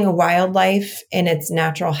seeing wildlife in its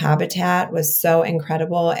natural habitat was so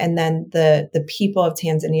incredible. And then the people of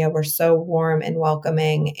Tanzania were so warm and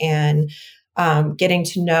welcoming, and getting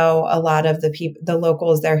to know a lot of the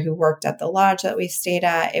locals there who worked at the lodge that we stayed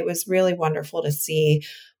at. It was really wonderful to see.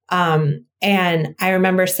 And I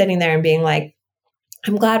remember sitting there and being like,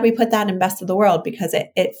 I'm glad we put that in Best of the World because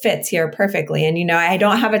it fits here perfectly. And, you know, I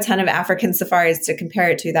don't have a ton of African safaris to compare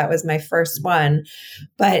it to. That was my first one,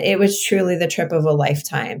 but it was truly the trip of a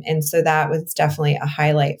lifetime. And so that was definitely a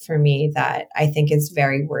highlight for me that I think is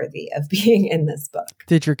very worthy of being in this book.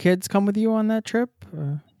 Did your kids come with you on that trip?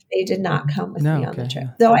 They did not come with me on the trip.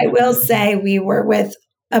 Though I will say we were with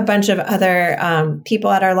a bunch of other people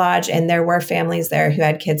at our lodge, and there were families there who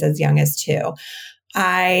had kids as young as 2.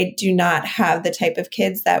 I do not have the type of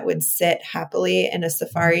kids that would sit happily in a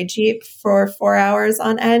safari Jeep for 4 hours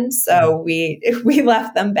on end. So we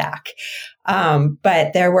left them back.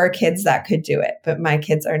 But there were kids that could do it, but my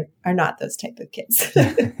kids are not those type of kids.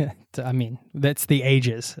 I mean, that's the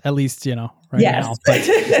ages, at least, you know, right now.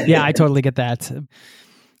 But yeah, I totally get that.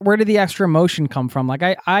 Where did the extra emotion come from? Like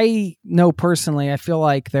I know personally, I feel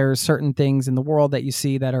like there's certain things in the world that you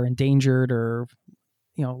see that are endangered or,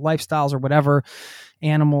 you know, lifestyles or whatever,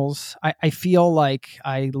 animals. I feel like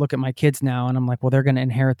I look at my kids now and I'm like, well, they're going to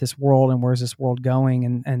inherit this world, and where's this world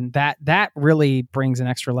going? And that really brings an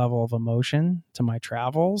extra level of emotion to my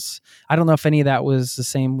travels. I don't know if any of that was the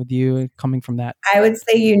same with you coming from that. I would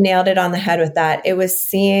say you nailed it on the head with that. It was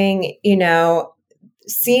seeing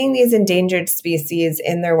these endangered species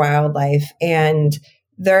in their wildlife, and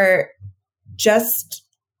they're just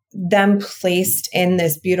them placed in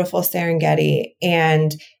this beautiful Serengeti,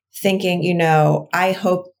 and thinking, you know, I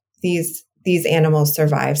hope these animals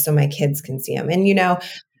survive so my kids can see them. And, you know,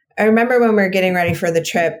 I remember when we were getting ready for the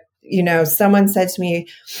trip, you know, someone said to me,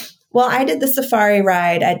 well, I did the safari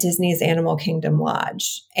ride at Disney's Animal Kingdom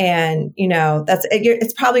Lodge. And, you know,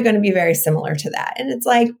 it's probably going to be very similar to that. And it's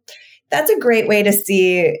like, that's a great way to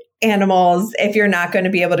see animals if you're not going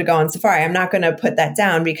to be able to go on safari. I'm not going to put that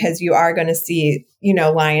down because you are going to see, you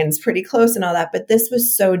know, lions pretty close and all that. But this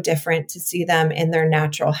was so different to see them in their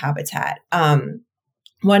natural habitat.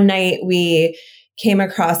 One night we came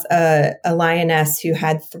across a lioness who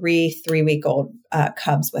had 3-week-old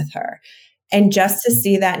cubs with her. And just to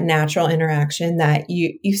see that natural interaction that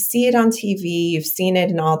you see it on TV, you've seen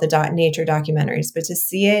it in all the nature documentaries, but to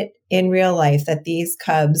see it in real life, that these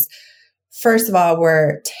cubs, first of all,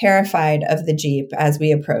 were terrified of the Jeep as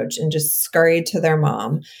we approached and just scurried to their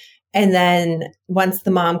mom. And then once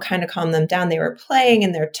the mom kind of calmed them down, they were playing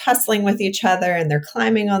and they're tussling with each other and they're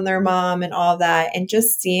climbing on their mom and all that. And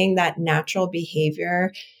just seeing that natural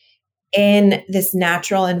behavior in this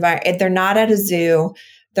natural environment. They're not at a zoo.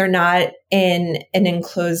 They're not in an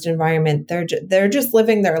enclosed environment. They're just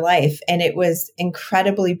living their life. And it was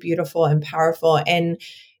incredibly beautiful and powerful. And,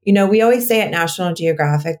 we always say at National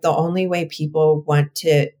Geographic, the only way people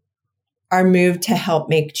are moved to help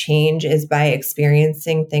make change is by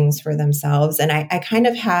experiencing things for themselves. And I kind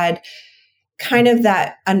of had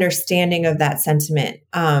that understanding of that sentiment,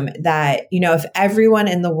 that, if everyone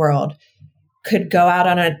in the world could go out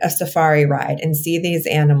on a safari ride and see these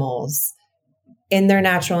animals in their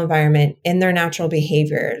natural environment, in their natural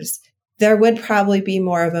behaviors, there would probably be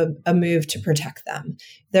more of a move to protect them.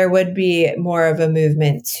 There would be more of a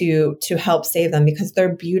movement to help save them because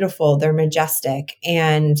they're beautiful, they're majestic,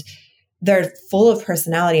 and they're full of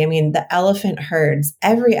personality. I mean, the elephant herds,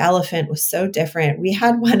 every elephant was so different. We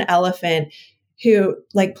had one elephant who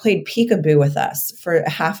played peekaboo with us for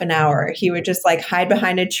half an hour. He would just hide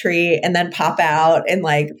behind a tree and then pop out and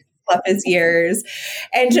fluff his ears.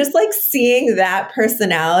 And just seeing that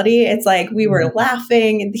personality, it's we were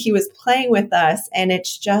laughing and he was playing with us. And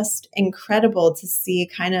it's just incredible to see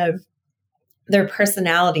kind of their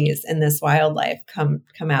personalities in this wildlife come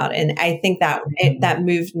out. And I think that that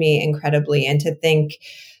moved me incredibly. And to think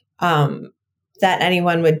that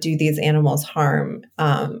anyone would do these animals harm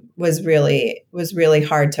was really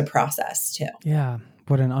hard to process too. Yeah.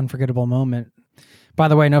 What an unforgettable moment. By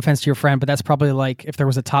the way, no offense to your friend, but that's probably if there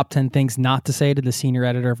was a top 10 things not to say to the senior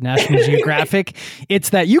editor of National Geographic,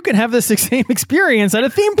 it's that you can have this same experience at a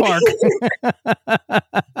theme park.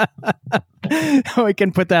 We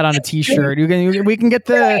can put that on a t-shirt. We can get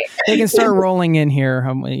they can start rolling in here.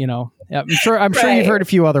 I'm sure you've heard a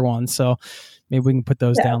few other ones, so maybe we can put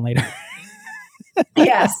those down later.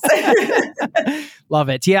 Yes. Love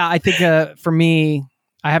it. Yeah. I think for me,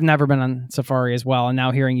 I have never been on safari as well. And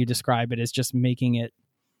now hearing you describe it is just making it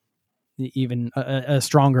even a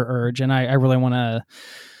stronger urge. And I really want to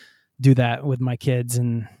do that with my kids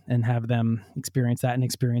and have them experience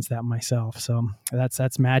that myself. So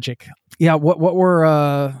that's magic. Yeah. What were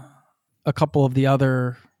a couple of the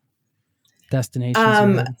other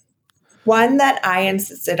destinations? One that I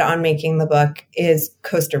insisted on making the book is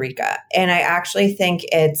Costa Rica. And I actually think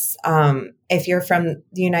it's, if you're from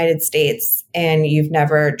the United States and you've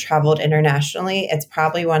never traveled internationally, it's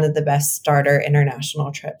probably one of the best starter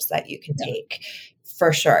international trips that you can take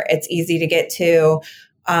for sure. It's easy to get to.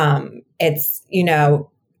 It's,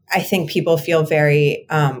 I think people feel very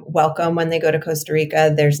welcome when they go to Costa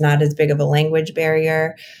Rica. There's not as big of a language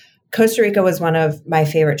barrier. Costa Rica was one of my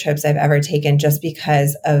favorite trips I've ever taken just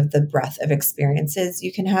because of the breadth of experiences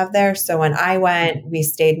you can have there. So when I went, we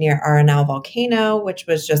stayed near Arenal volcano, which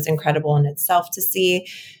was just incredible in itself to see.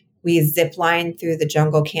 We zip-lined through the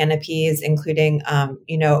jungle canopies, including,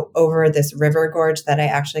 over this river gorge that I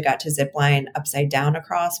actually got to zip line upside down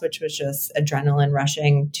across, which was just adrenaline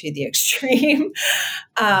rushing to the extreme.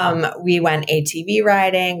 We went ATV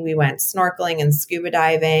riding, we went snorkeling and scuba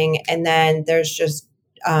diving, and then there's just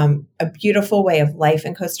a beautiful way of life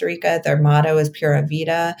in Costa Rica. Their motto is Pura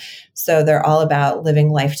Vida. So they're all about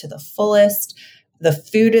living life to the fullest. The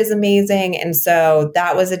food is amazing. And so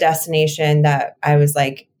that was a destination that I was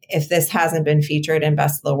like, if this hasn't been featured in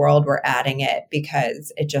Best of the World, we're adding it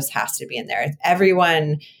because it just has to be in there.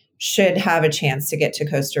 Everyone should have a chance to get to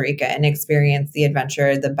Costa Rica and experience the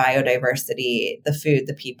adventure, the biodiversity, the food,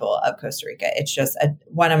 the people of Costa Rica. It's just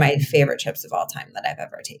one of my favorite trips of all time that I've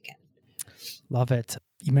ever taken. Love it.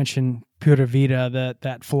 You mentioned Pura Vida,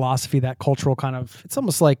 that philosophy, that cultural kind of, it's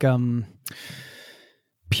almost like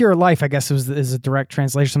pure life, I guess is a direct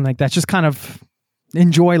translation, something like that. Just kind of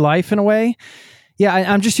enjoy life in a way. Yeah,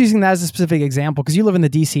 I'm just using that as a specific example because you live in the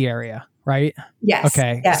DC area, right? Yes.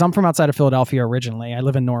 Okay. Because I'm from outside of Philadelphia originally. I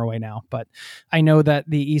live in Norway now, but I know that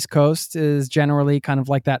the East Coast is generally kind of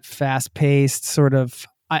like that fast-paced sort of.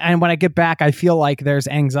 And when I get back, I feel like there's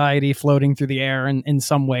anxiety floating through the air in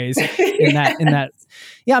some ways. In that,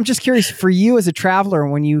 yeah. I'm just curious for you as a traveler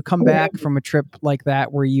when you come back from a trip like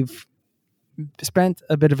that, where you've spent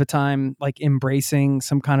a bit of a time like embracing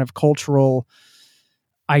some kind of cultural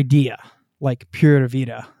idea, like Pura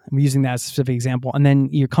Vida. I'm using that as a specific example, and then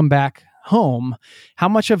you come back home. How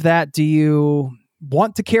much of that do you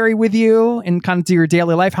want to carry with you in kind of to your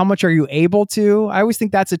daily life? How much are you able to? I always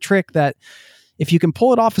think that's a trick that, if you can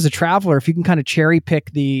pull it off as a traveler, if you can kind of cherry pick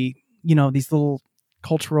these little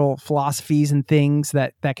cultural philosophies and things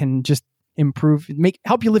that can just improve,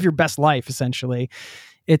 help you live your best life, essentially,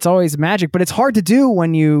 it's always magic, but it's hard to do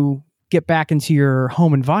when you get back into your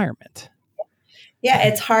home environment. Yeah,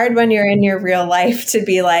 it's hard when you're in your real life to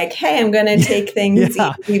be like, hey, I'm going to take things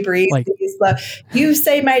easy, breathe, slow. You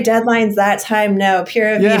say my deadline's that time. No,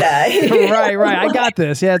 Pura Vida. Right. I got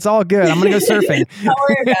this. Yeah, it's all good. I'm going to go surfing. Don't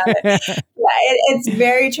worry about it. Yeah, it's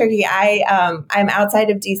very tricky. I'm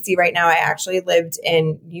outside of DC right now. I actually lived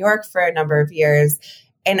in New York for a number of years.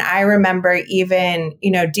 And I remember even,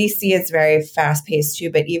 DC is very fast paced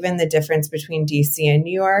too, but even the difference between DC and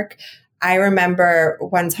New York, I remember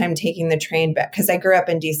one time taking the train back because I grew up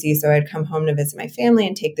in DC. So I'd come home to visit my family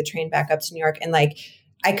and take the train back up to New York. And like,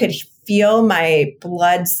 I could feel my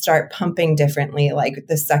blood start pumping differently. Like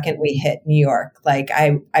the second we hit New York, like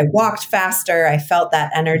I walked faster. I felt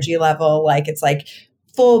that energy level. Like it's like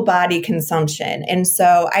full body consumption. And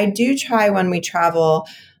so I do try when we travel,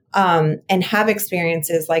 and have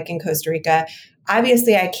experiences like in Costa Rica.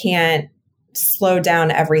 Obviously I can't slow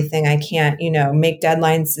down everything. I can't, make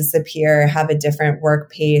deadlines disappear, have a different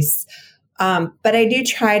work pace. But I do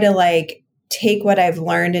try to like take what I've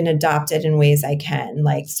learned and adopt it in ways I can.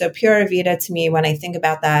 Like, so Pura Vida to me, when I think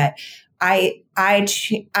about that, I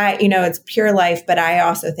it's pure life, but I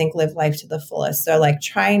also think live life to the fullest. So like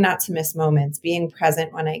trying not to miss moments, being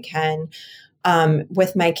present when I can,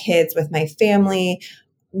 with my kids, with my family,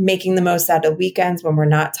 making the most out of weekends when we're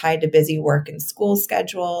not tied to busy work and school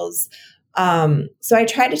schedules. So I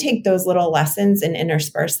try to take those little lessons and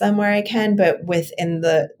intersperse them where I can, but within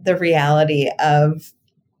the reality of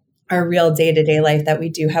our real day-to-day life that we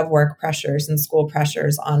do have work pressures and school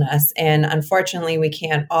pressures on us. And unfortunately, we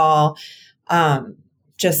can't all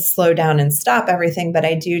just slow down and stop everything. But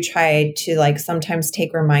I do try to like sometimes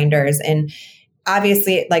take reminders, and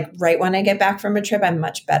obviously like right when I get back from a trip, I'm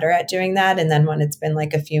much better at doing that. And then when it's been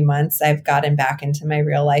like a few months, I've gotten back into my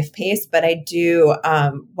real life pace. But I do,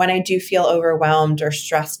 when I do feel overwhelmed or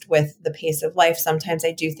stressed with the pace of life, sometimes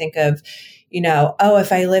I do think of,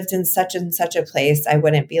 if I lived in such and such a place, I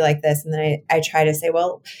wouldn't be like this. And then I try to say,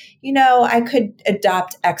 well, I could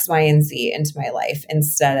adopt X, Y, and Z into my life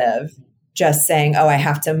instead of just saying, I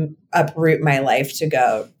have to uproot my life to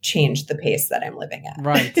go change the pace that I'm living at.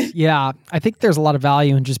 Right. Yeah. I think there's a lot of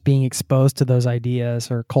value in just being exposed to those ideas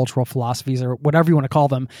or cultural philosophies or whatever you want to call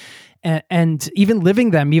them. And even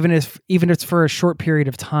living them, even if it's for a short period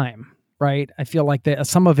of time, right? I feel like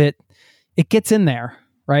some of it gets in there,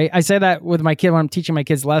 right? I say that with my kid when I'm teaching my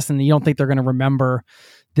kids lesson. You don't think they're going to remember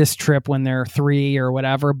this trip when they're 3 or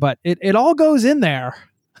whatever, but it all goes in there.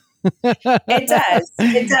 It does.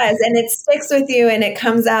 And it sticks with you and it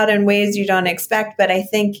comes out in ways you don't expect. But I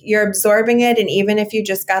think you're absorbing it. And even if you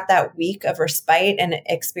just got that week of respite and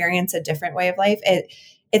experience a different way of life,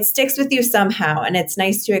 it sticks with you somehow. And it's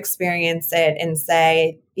nice to experience it and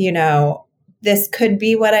say, this could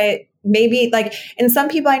be what maybe like, and some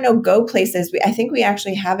people I know go places. I think we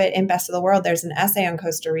actually have it in Best of the World. There's an essay on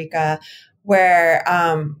Costa Rica where,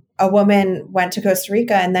 a woman went to Costa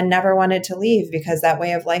Rica and then never wanted to leave because that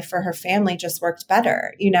way of life for her family just worked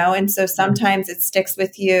better, And so sometimes it sticks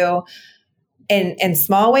with you in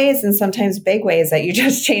small ways and sometimes big ways that you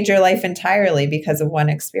just change your life entirely because of one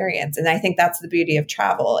experience. And I think that's the beauty of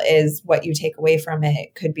travel is what you take away from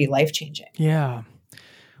it could be life-changing. Yeah.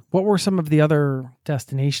 What were some of the other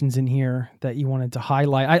destinations in here that you wanted to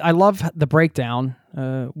highlight? I love the breakdown.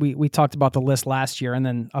 We talked about the list last year, and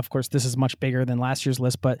then, of course, this is much bigger than last year's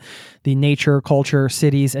list, but the nature, culture,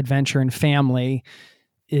 cities, adventure, and family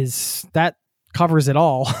covers it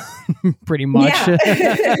all pretty much.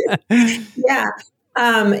 Yeah.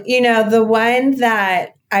 Yeah. The one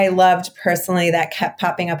that I loved personally that kept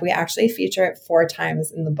popping up, we actually feature it 4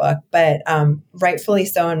 times in the book, but rightfully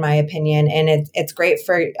so in my opinion, and it's great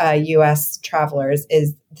for U.S. travelers,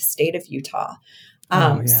 is the state of Utah.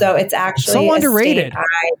 So it's actually so underrated.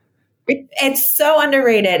 It's so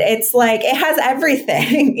underrated. It's like, it has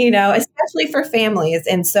everything, especially for families.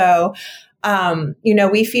 And so,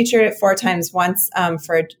 we featured it 4 times, once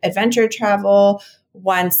for adventure travel,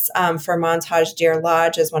 once for Montage Deer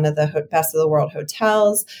Lodge as one of the Best of the World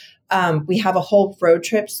hotels. We have a whole road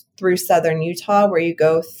trip through southern Utah where you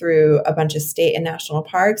go through a bunch of state and national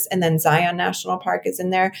parks, and then Zion National Park is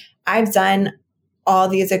in there. I've done all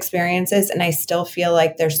these experiences and I still feel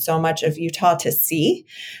like there's so much of Utah to see.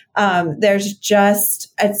 There's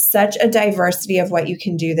just such a diversity of what you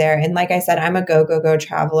can do there. And like I said, I'm a go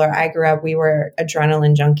traveler. I grew up, we were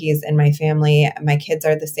adrenaline junkies in my family. My kids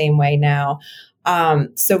are the same way now.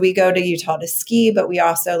 So we go to Utah to ski, but we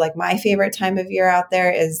also, like, my favorite time of year out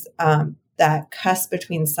there is that cusp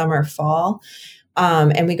between summer, fall.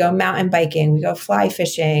 And we go mountain biking, we go fly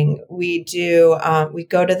fishing, we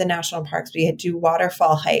go to the national parks, we do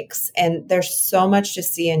waterfall hikes, and there's so much to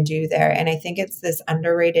see and do there. And I think it's this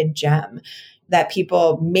underrated gem that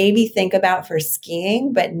people maybe think about for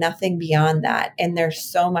skiing, but nothing beyond that. And there's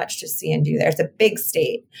so much to see and do there. It's a big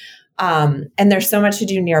state. And there's so much to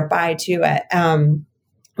do nearby too.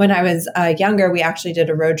 When I was younger, we actually did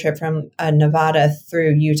a road trip from Nevada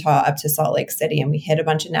through Utah up to Salt Lake City, and we hit a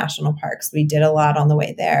bunch of national parks. We did a lot on the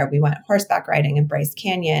way there. We went horseback riding in Bryce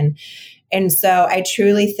Canyon. And so I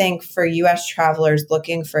truly think for U.S. travelers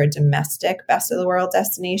looking for a domestic best of the world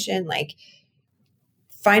destination, like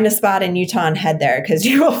find a spot in Utah and head there, because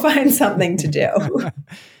you will find something to do.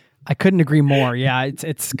 I couldn't agree more. Yeah,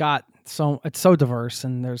 it's so diverse,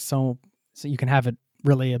 and there's so you can have it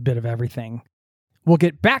really a bit of everything. We'll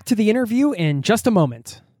get back to the interview in just a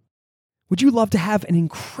moment. Would you love to have an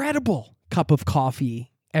incredible cup of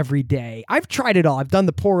coffee every day? I've tried it all. I've done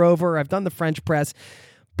the pour over, I've done the French press,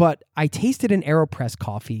 but I tasted an AeroPress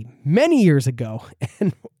coffee many years ago,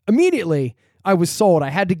 and immediately I was sold.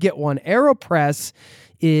 I had to get one. AeroPress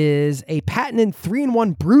is a patented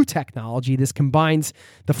 3-in-1 brew technology. This combines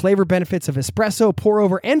the flavor benefits of espresso, pour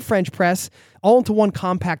over, and French press all into one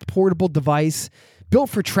compact portable device built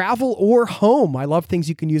for travel or home. I love things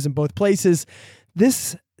you can use in both places.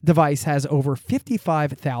 This device has over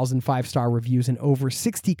 55,000 5-star reviews in over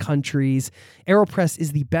 60 countries. AeroPress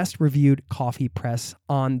is the best reviewed coffee press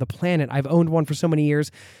on the planet. I've owned one for so many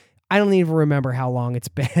years. I don't even remember how long it's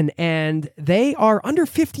been. And they are under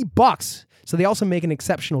 $50. So they also make an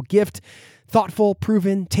exceptional gift. Thoughtful,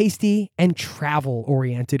 proven, tasty, and travel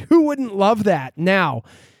oriented. Who wouldn't love that? Now,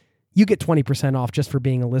 you get 20% off just for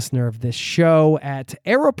being a listener of this show at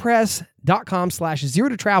aeropress.com/zero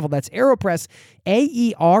to travel. That's AeroPress,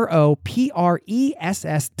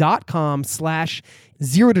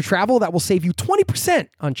 AeroPress.com/zero to travel. That will save you 20%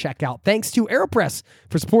 on checkout. Thanks to AeroPress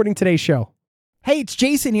for supporting today's show. Hey, it's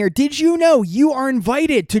Jason here. Did you know you are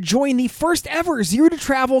invited to join the first ever Zero to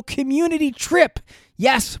Travel community trip?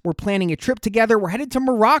 Yes, we're planning a trip together. We're headed to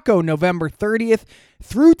Morocco November 30th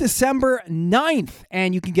through December 9th.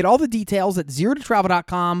 And you can get all the details at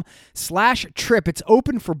zerototravel.com/trip. It's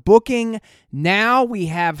open for booking now. We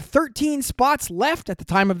have 13 spots left at the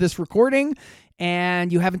time of this recording,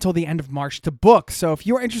 and you have until the end of March to book. So if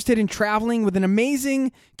you're interested in traveling with an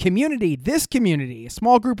amazing community, this community, a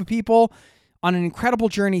small group of people on an incredible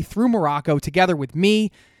journey through Morocco together with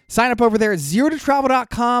me, sign up over there at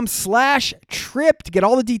zerototravel.com/trip to get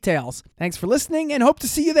all the details. Thanks for listening and hope to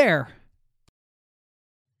see you there.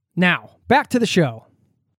 Now, back to the show.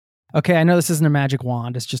 Okay, I know this isn't a magic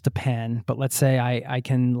wand. It's just a pen. But let's say I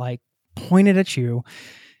can point it at you.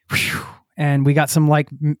 And we got some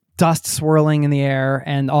dust swirling in the air.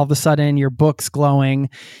 And all of a sudden your book's glowing.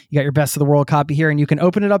 You got your best of the world copy here. And you can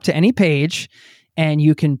open it up to any page. And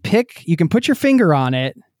you can put your finger on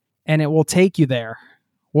it. And it will take you there.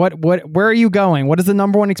 Where are you going? What is the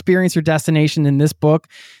number one experience or destination in this book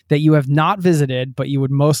that you have not visited, but you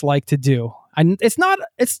would most like to do? And it's not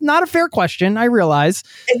a fair question. I realize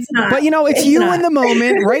it's not, but it's you not. In the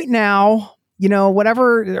moment right now,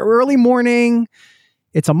 whatever, early morning,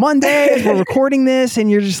 it's a Monday, we're recording this,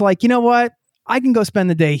 and you're just like, you know what? I can go spend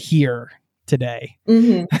the day here today.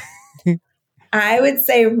 Mm-hmm. I would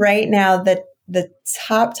say right now that the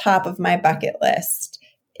top of my bucket list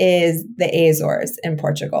is the Azores in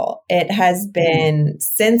Portugal. It has been,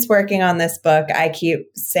 since working on this book, I keep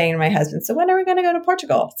saying to my husband, so when are we going to go to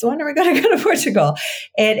Portugal?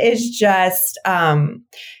 It is just,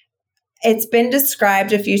 it's been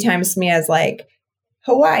described a few times to me as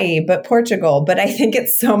Hawaii, but Portugal. But I think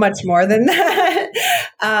it's so much more than that.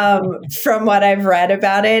 From what I've read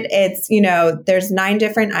about it, it's, there's 9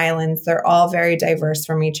 different islands. They're all very diverse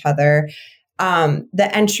from each other. The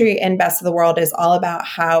entry in Best of the World is all about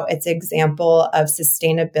how its example of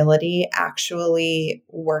sustainability actually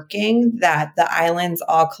working, that the islands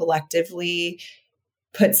all collectively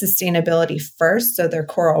put sustainability first. So their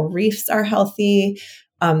coral reefs are healthy,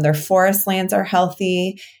 their forest lands are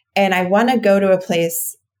healthy. And I want to go to a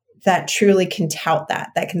place that truly can tout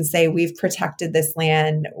that can say, we've protected this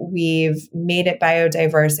land, we've made it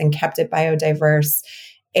biodiverse and kept it biodiverse.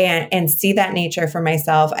 And see that nature for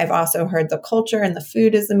myself. I've also heard the culture and the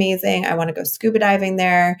food is amazing. I want to go scuba diving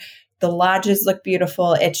there. The lodges look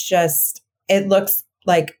beautiful. It looks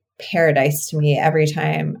like paradise to me every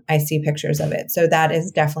time I see pictures of it. So that is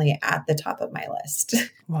definitely at the top of my list.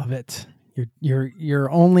 Love it. You're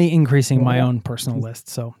only increasing my own personal list.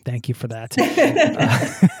 So thank you for that.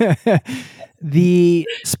 The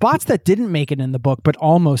spots that didn't make it in the book, but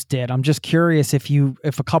almost did. I'm just curious if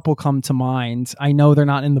a couple come to mind. I know they're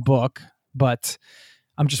not in the book, but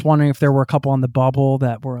I'm just wondering if there were a couple on the bubble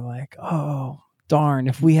that were like, oh, darn,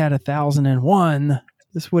 if we had 1001.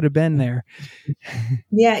 this would have been there.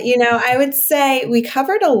 Yeah, I would say we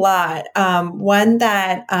covered a lot. One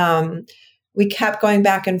that we kept going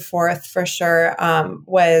back and forth for sure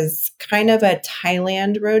was kind of a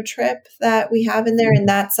Thailand road trip that we have in there. And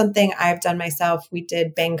that's something I've done myself. We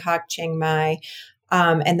did Bangkok, Chiang Mai,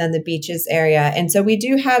 and then the beaches area. And so we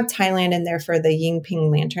do have Thailand in there for the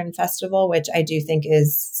Yingping Lantern Festival, which I do think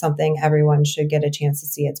is something everyone should get a chance to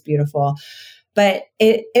see. It's beautiful. But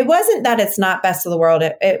it wasn't that it's not best of the world.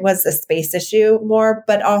 It was a space issue more,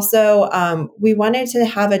 but also we wanted to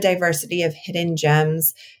have a diversity of hidden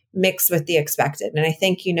gems mixed with the expected. And I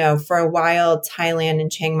think, for a while, Thailand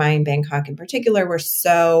and Chiang Mai and Bangkok in particular were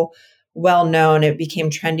so well known. It became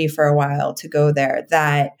trendy for a while to go there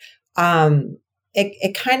that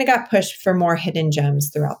it kind of got pushed for more hidden gems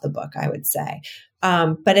throughout the book, I would say.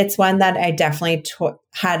 But it's one that I definitely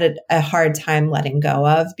had a hard time letting go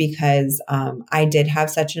of because I did have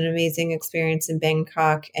such an amazing experience in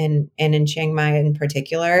Bangkok and in Chiang Mai in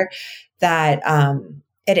particular that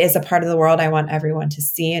it is a part of the world I want everyone to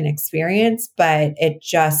see and experience. But it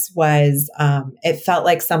just was, it felt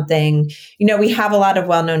like something, we have a lot of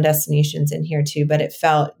well-known destinations in here too, but it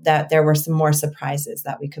felt that there were some more surprises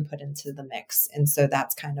that we could put into the mix. And so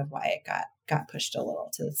that's kind of why it got pushed a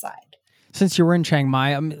little to the side. Since you were in Chiang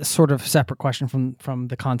Mai, sort of separate question from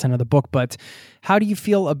the content of the book, but how do you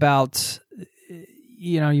feel about,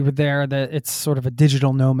 you were there, that it's sort of a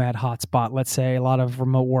digital nomad hotspot, let's say, a lot of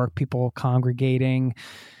remote work, people congregating,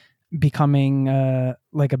 becoming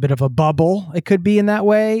like a bit of a bubble. It could be in that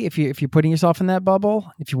way if you're putting yourself in that bubble,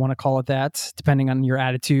 if you want to call it that, depending on your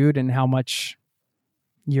attitude and how much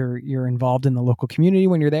you're involved in the local community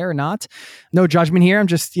when you're there or not. No judgment here. I'm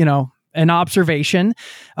just, an observation.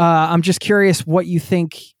 I'm just curious what you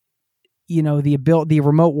think, the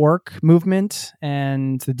remote work movement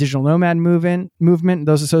and the digital nomad movement,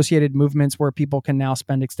 those associated movements where people can now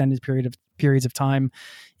spend extended periods of time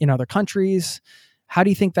in other countries. How do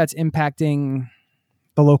you think that's impacting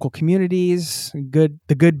the local communities?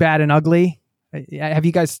 The good, bad, and ugly. Have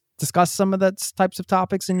you guys discussed some of those types of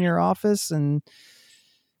topics in your office? And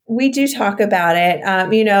we do talk about it.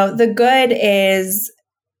 The good is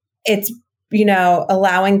it's,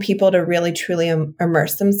 allowing people to really truly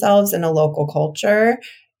immerse themselves in a local culture.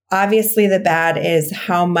 Obviously, the bad is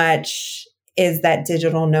how much is that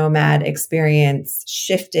digital nomad experience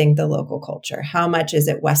shifting the local culture? How much is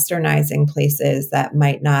it westernizing places that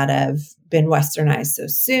might not have been westernized so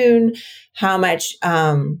soon? How much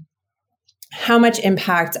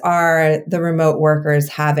impact are the remote workers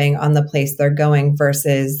having on the place they're going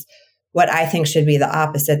versus what I think should be the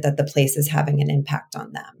opposite, that the place is having an impact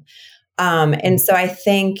on them. And so I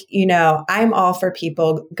think, I'm all for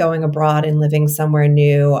people going abroad and living somewhere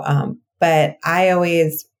new. But I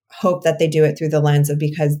always hope that they do it through the lens of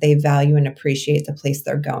because they value and appreciate the place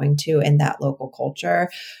they're going to and that local culture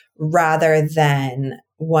rather than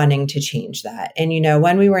wanting to change that. And,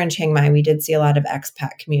 when we were in Chiang Mai, we did see a lot of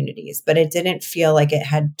expat communities, but it didn't feel like it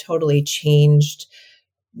had totally changed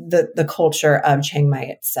the culture of Chiang Mai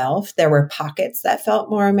itself. There were pockets that felt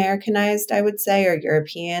more Americanized, I would say, or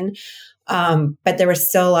European. But there was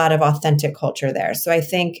still a lot of authentic culture there. So I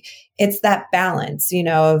think it's that balance,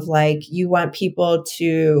 of like, you want people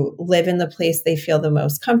to live in the place they feel the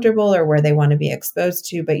most comfortable or where they want to be exposed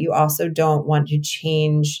to, but you also don't want to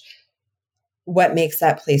change what makes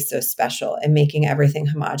that place so special and making everything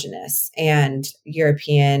homogenous and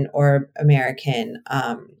European or American,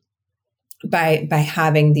 by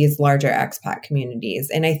having these larger expat communities.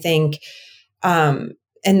 And I think, and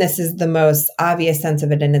this is the most obvious sense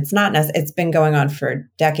of it, and it's been going on for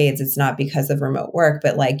decades. It's not because of remote work,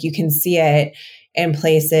 but like you can see it in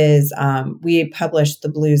places. We published The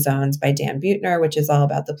Blue Zones by Dan Buettner, which is all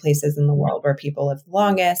about the places in the world where people live the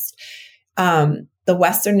longest. The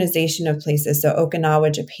westernization of places. So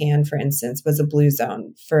Okinawa, Japan, for instance, was a blue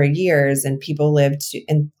zone for years, and people lived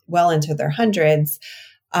well into their hundreds.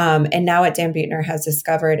 And now what Dan Buettner has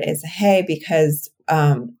discovered is, hey, because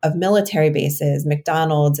of military bases,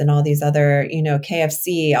 McDonald's and all these other,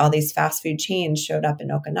 KFC, all these fast food chains showed up in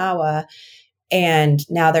Okinawa. And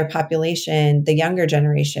now their population, the younger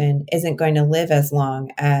generation, isn't going to live as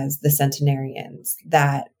long as the centenarians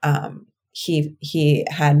that he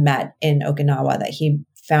had met in Okinawa that he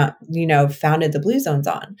founded the Blue Zones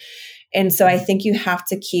on. And so I think you have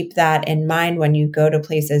to keep that in mind when you go to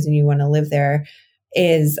places and you want to live there,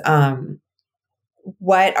 is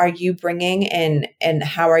what are you bringing in and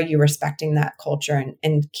how are you respecting that culture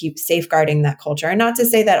and keep safeguarding that culture? And not to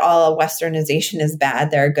say that all westernization is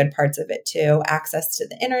bad. There are good parts of it too. Access to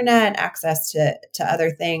the internet, access to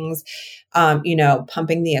other things,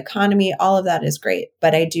 pumping the economy, all of that is great.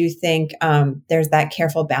 But I do think there's that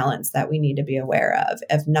careful balance that we need to be aware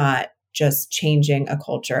of not just changing a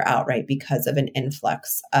culture outright because of an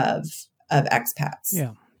influx of expats.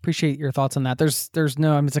 Yeah. Appreciate your thoughts on that. There's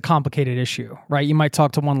no, it's a complicated issue, right? You might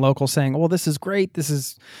talk to one local saying, well, this is great.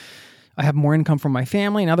 I have more income from my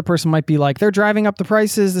family. Another person might be like, they're driving up the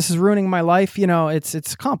prices. This is ruining my life.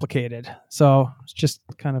 It's complicated. So it's just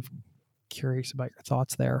kind of curious about your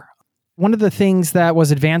thoughts there. One of the things that was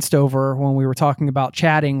advanced over when we were talking about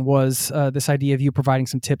chatting was this idea of you providing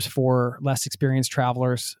some tips for less experienced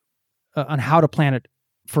travelers on how to plan it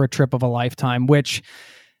for a trip of a lifetime, which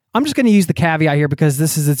I'm just going to use the caveat here because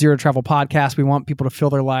this is a Zero Travel podcast. We want people to fill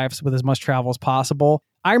their lives with as much travel as possible.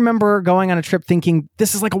 I remember going on a trip thinking,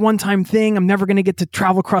 this is like a one-time thing. I'm never going to get to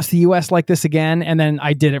travel across the U.S. like this again. And then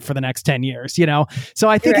I did it for the next 10 years, So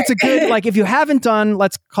I think it's a good, like, if you haven't done,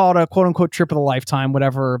 let's call it a quote unquote trip of the lifetime,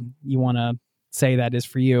 whatever you want to say that is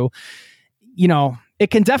for you.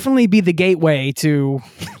 It can definitely be the gateway to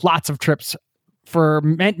lots of trips for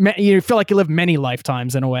you feel like you live many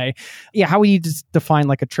lifetimes in a way. Yeah. How would you just define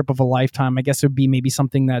like a trip of a lifetime? I guess it would be maybe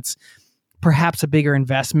something that's perhaps a bigger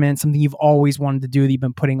investment, something you've always wanted to do that you've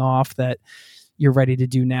been putting off that you're ready to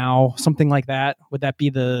do now, something like that. Would that be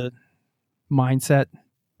the mindset?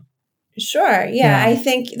 Sure. Yeah. I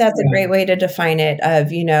think that's a great way to define it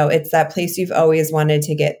it's that place you've always wanted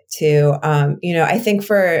to get to. I think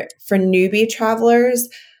for newbie travelers,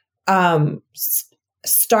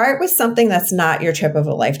 start with something that's not your trip of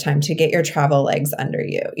a lifetime to get your travel legs under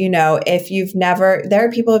you. There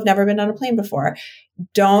are people who've never been on a plane before.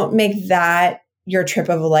 Don't make that your trip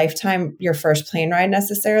of a lifetime, your first plane ride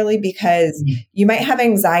necessarily, because you might have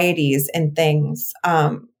anxieties and things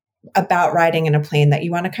about riding in a plane that you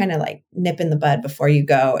want to kind of like nip in the bud before you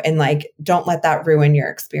go. And like, don't let that ruin your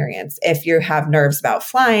experience if you have nerves about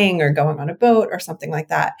flying or going on a boat or something like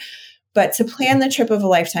that. But to plan the trip of a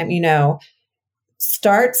lifetime,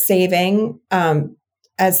 start saving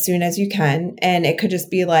as soon as you can. And it could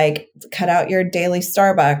just be like, cut out your daily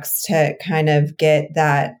Starbucks to kind of get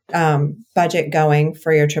that budget going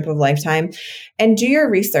for your trip of a lifetime, and do your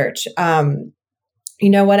research.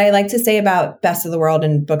 What I like to say about Best of the World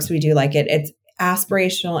and books we do like it, it's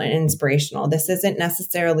aspirational and inspirational. This isn't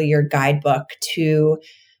necessarily your guidebook to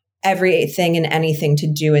everything and anything to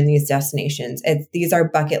do in these destinations. These are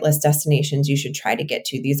bucket list destinations you should try to get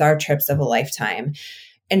to. These are trips of a lifetime.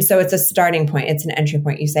 And so it's a starting point. It's an entry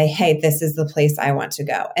point. You say, hey, this is the place I want to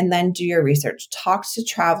go. And then do your research. Talk to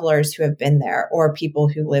travelers who have been there or people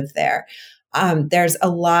who live there. There's a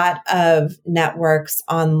lot of networks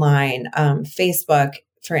online. Facebook,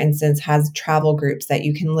 for instance, has travel groups that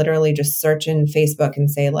you can literally just search in Facebook and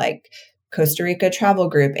say like, Costa Rica travel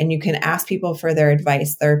group, and you can ask people for their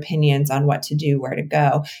advice, their opinions on what to do, where to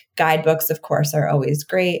go. Guidebooks, of course, are always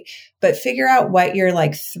great, but figure out what your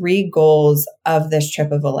like 3 goals of this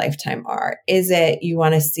trip of a lifetime are. Is it you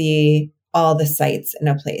want to see all the sites in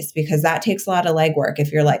a place? Because that takes a lot of legwork.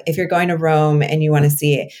 If you're going to Rome and you want to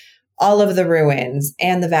see all of the ruins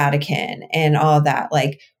and the Vatican and all of that,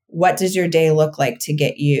 like, what does your day look like to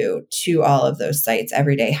get you to all of those sites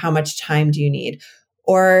every day? How much time do you need?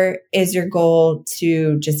 Or is your goal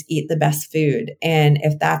to just eat the best food? And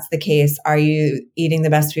if that's the case, are you eating the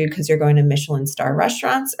best food because you're going to Michelin star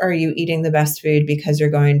restaurants? Or are you eating the best food because you're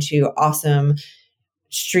going to awesome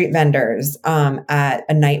street vendors at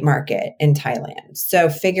a night market in Thailand? So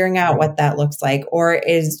figuring out what that looks like. Or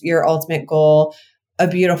is your ultimate goal a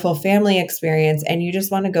beautiful family experience and you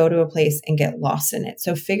just want to go to a place and get lost in it?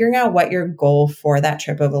 So figuring out what your goal for that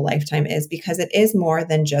trip of a lifetime is, because it is more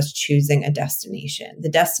than just choosing a destination. The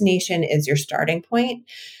destination is your starting point,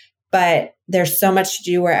 but there's so much to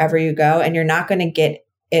do wherever you go, and you're not going to get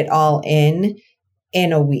it all in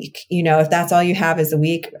a week. If that's all you have is a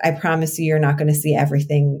week, I promise you're not going to see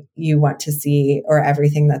everything you want to see or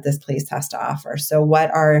everything that this place has to offer. So what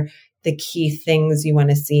are the key things you want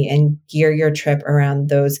to see, and gear your trip around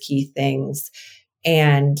those key things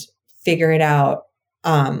and figure it out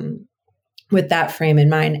with that frame in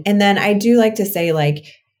mind. And then I do like to say, like,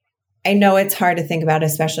 I know it's hard to think about,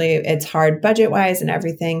 especially it's hard budget wise and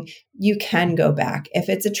everything. You can go back. If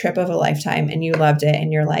it's a trip of a lifetime and you loved it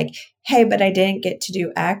and you're like, hey, but I didn't get to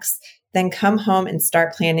do X, then come home and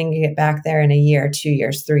start planning to get back there in a year, 2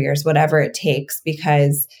 years, 3 years, whatever it takes,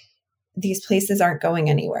 because these places aren't going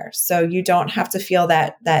anywhere. So you don't have to feel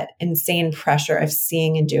that insane pressure of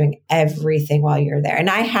seeing and doing everything while you're there. And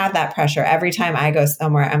I have that pressure every time I go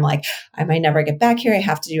somewhere. I'm like, I might never get back here. I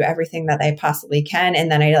have to do everything that I possibly can.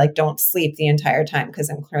 And then I like don't sleep the entire time because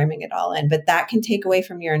I'm cramming it all in. But that can take away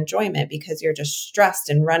from your enjoyment because you're just stressed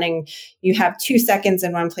and running. You have 2 seconds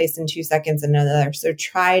in one place and 2 seconds in another. So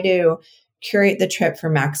try to curate the trip for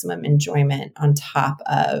maximum enjoyment on top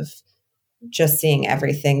of just seeing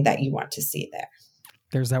everything that you want to see there.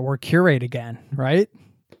 There's that word curate again, right?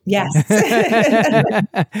 Yes.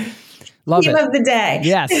 Love Theme it. of the day.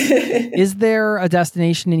 Yes. Is there a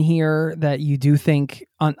destination in here that you do think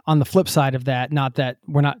on the flip side of that, not that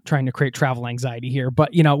we're not trying to create travel anxiety here, but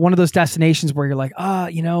one of those destinations where you're like,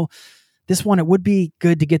 this one, it would be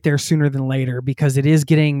good to get there sooner than later because it is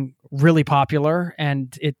getting really popular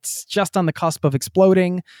and it's just on the cusp of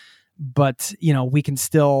exploding, but we can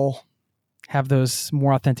still have those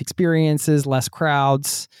more authentic experiences, less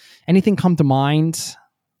crowds. Anything come to mind?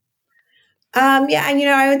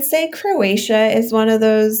 I would say Croatia is one of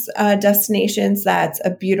those destinations that's a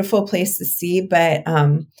beautiful place to see, but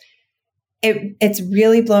it's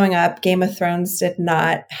really blowing up. Game of Thrones did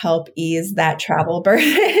not help ease that travel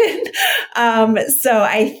burden. So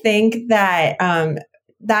I think that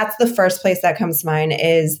that's the first place that comes to mind.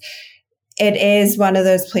 It is one of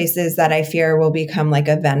those places that I fear will become like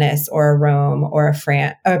a Venice or a Rome or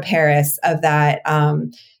a Paris of that.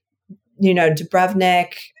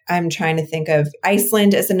 Dubrovnik. I'm trying to think of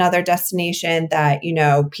Iceland is another destination that,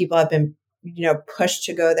 people have been, pushed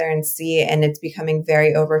to go there and see, and it's becoming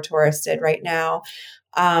very over touristed right now.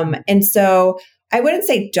 And so I wouldn't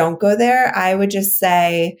say don't go there. I would just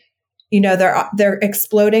say, they're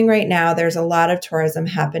exploding right now. There's a lot of tourism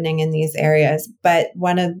happening in these areas, but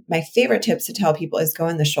one of my favorite tips to tell people is go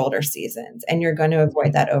in the shoulder seasons and you're going to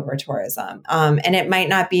avoid that over tourism. And it might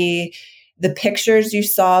not be the pictures you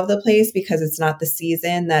saw of the place because it's not the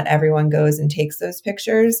season that everyone goes and takes those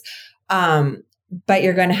pictures. But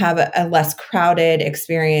you're going to have a less crowded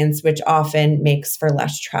experience, which often makes for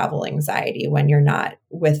less travel anxiety when you're not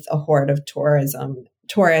with a horde of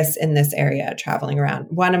tourists in this area traveling around.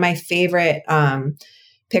 One of my favorite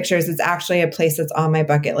pictures is actually a place that's on my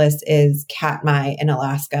bucket list is Katmai in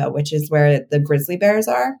Alaska, which is where the grizzly bears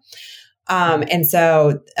are. And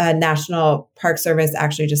so National Park Service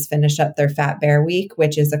actually just finished up their Fat Bear Week,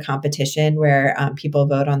 which is a competition where people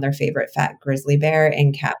vote on their favorite fat grizzly bear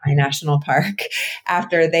in Katmai National Park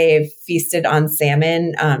after they've feasted on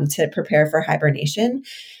salmon to prepare for hibernation.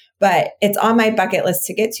 But it's on my bucket list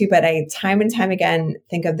to get to, but I time and time again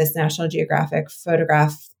think of this National Geographic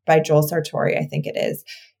photograph by Joel Sartori, I think it is.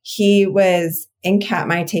 He was in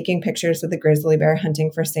Katmai taking pictures of the grizzly bear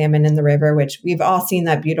hunting for salmon in the river, which we've all seen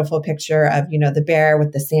that beautiful picture of, the bear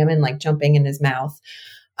with the salmon like jumping in his mouth.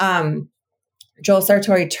 Joel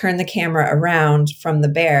Sartori turned the camera around from the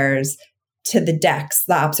bears to the decks,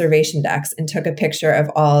 the observation decks, and took a picture of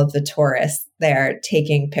all of the tourists there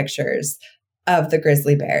taking pictures of the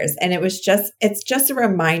grizzly bears. And it's just a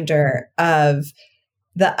reminder of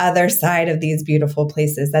the other side of these beautiful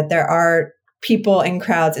places, that there are people and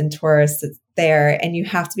crowds and tourists there. And you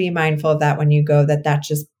have to be mindful of that when you go, that's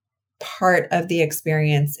just part of the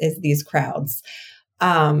experience is these crowds.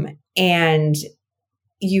 And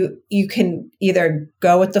you can either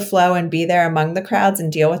go with the flow and be there among the crowds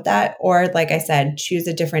and deal with that. Or like I said, choose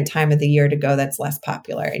a different time of the year to go that's less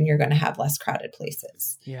popular and you're going to have less crowded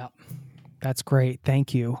places. Yeah, that's great.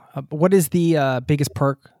 Thank you. What is the biggest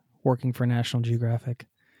perk working for National Geographic?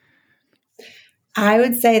 I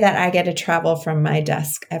would say that I get to travel from my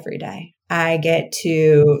desk every day. I get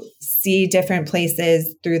to see different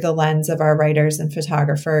places through the lens of our writers and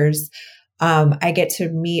photographers. I get to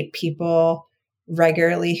meet people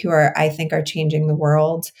regularly who I think are changing the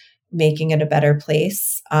world, making it a better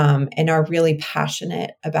place, and are really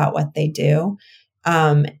passionate about what they do.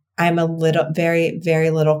 I'm a very, very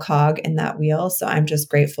little cog in that wheel. So I'm just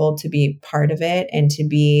grateful to be part of it and to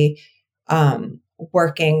be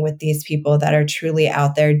working with these people that are truly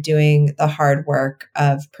out there doing the hard work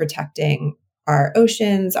of protecting our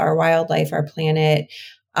oceans, our wildlife, our planet,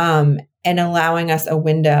 and allowing us a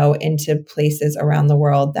window into places around the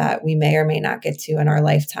world that we may or may not get to in our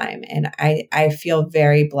lifetime. And I feel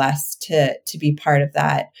very blessed to be part of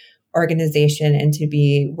that organization and to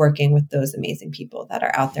be working with those amazing people that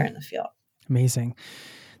are out there in the field. Amazing.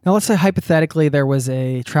 Now, let's say hypothetically there was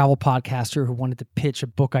a travel podcaster who wanted to pitch a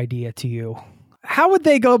book idea to you. How would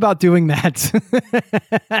they go about doing that?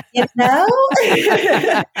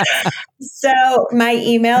 So my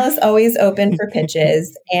email is always open for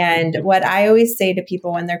pitches. And what I always say to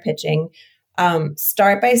people when they're pitching,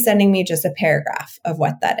 start by sending me just a paragraph of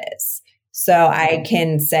what that is. So I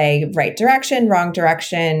can say right direction, wrong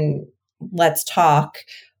direction, let's talk.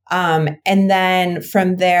 And then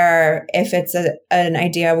from there, if it's an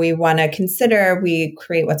idea we want to consider, we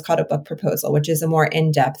create what's called a book proposal, which is a more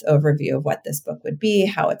in-depth overview of what this book would be,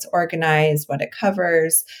 how it's organized, what it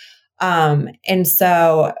covers. And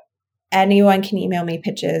so anyone can email me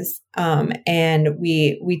pitches. And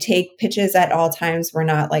we take pitches at all times. We're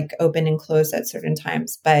not like open and closed at certain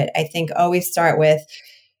times, but I think always start with,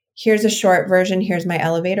 here's a short version. Here's my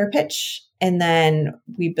elevator pitch. And then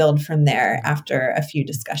we build from there after a few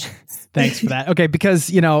discussions. Thanks for that. Okay. Because,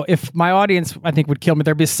 if my audience, I think, would kill me,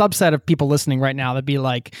 there'd be a subset of people listening right now that'd be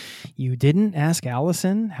like, you didn't ask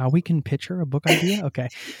Allyson how we can pitch her a book idea? Okay.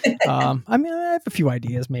 I have a few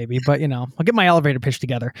ideas maybe, but, I'll get my elevator pitch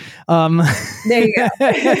together. There you go.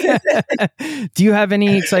 Do you have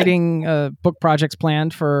any exciting book projects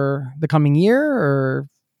planned for the coming year or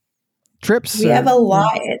trips? We have a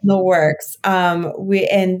lot in the works.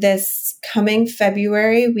 In this coming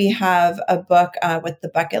February, we have a book with the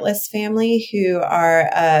Bucket List family, who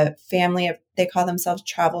are a family of, they call themselves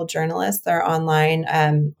travel journalists. They're online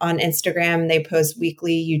on Instagram. They post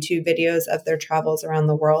weekly YouTube videos of their travels around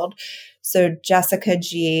the world. So Jessica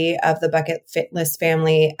G of the Bucket List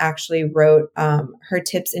family actually wrote her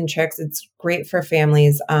tips and tricks. It's great for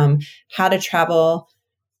families, how to travel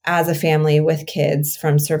as a family with kids,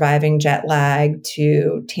 from surviving jet lag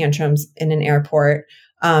to tantrums in an airport,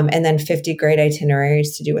 and then 50 great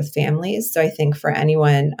itineraries to do with families. So I think for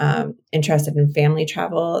anyone interested in family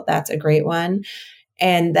travel, that's a great one.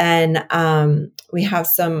 And then we have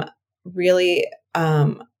some really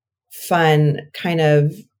fun kind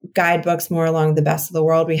of guidebooks more along the best of the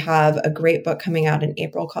world. We have a great book coming out in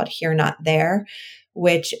April called Here Not There,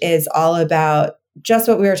 which is all about just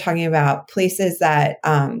what we were talking about, places that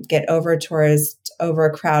get over-touristed,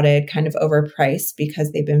 overcrowded, kind of overpriced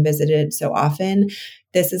because they've been visited so often.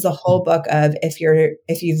 This is a whole book of if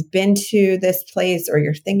you've been to this place or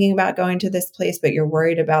you're thinking about going to this place, but you're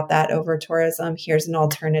worried about that over-tourism, here's an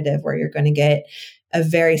alternative where you're going to get a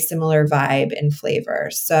very similar vibe and flavor.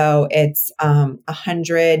 So it's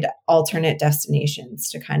 100 alternate destinations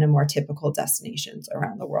to kind of more typical destinations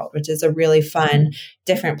around the world, which is a really fun,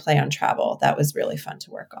 different play on travel. That was really fun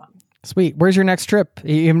to work on. Sweet. Where's your next trip?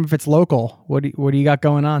 Even if it's local, what do you got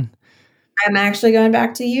going on? I'm actually going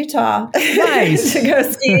back to Utah. Nice. To go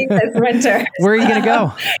skiing this winter. Where are you going to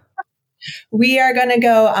go? We are going to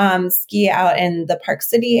go ski out in the Park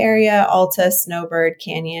City area, Alta, Snowbird,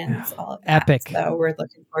 Canyons, all of that. Epic. So we're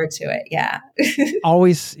looking forward to it. Yeah.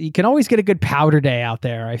 You can always get a good powder day out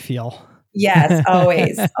there, I feel. Yes,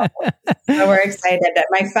 always. So we're excited.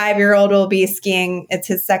 My 5-year-old will be skiing. It's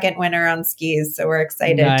his second winter on skis. So we're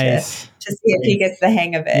excited to see if he gets the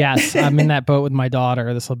hang of it. Yes, I'm in that boat with my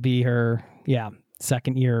daughter. This will be her,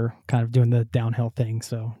 second year kind of doing the downhill thing.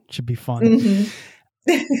 So it should be fun.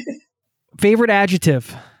 Mm-hmm. Favorite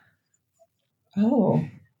adjective? Oh,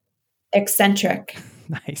 eccentric.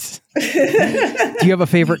 Nice. Do you have a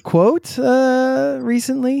favorite quote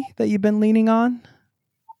recently that you've been leaning on?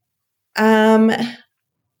 I'm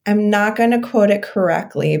not going to quote it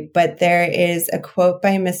correctly, but there is a quote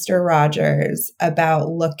by Mr. Rogers about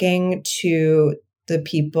looking to the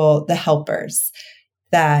people, the helpers,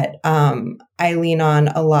 that I lean on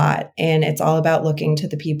a lot. And it's all about looking to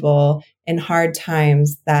the people in hard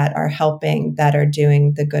times that are helping, that are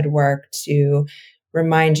doing the good work to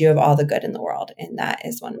remind you of all the good in the world. And that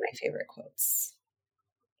is one of my favorite quotes,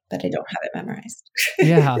 but I don't have it memorized.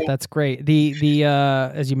 Yeah, that's great. The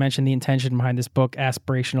as you mentioned, the intention behind this book,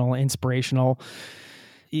 aspirational, inspirational.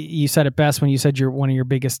 You said it best when you said one of your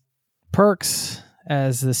biggest perks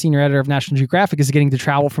as the senior editor of National Geographic is getting to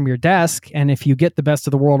travel from your desk. And if you get the best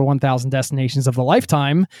of the world 1,000 destinations of the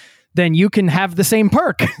lifetime, then you can have the same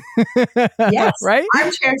perk. Yes. Right?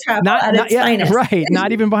 Armchair travel at its finest. Right.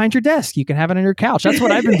 Not even behind your desk. You can have it on your couch. That's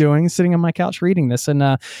what I've been doing, sitting on my couch reading this. And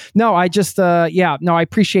I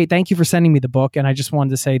appreciate, thank you for sending me the book. And I just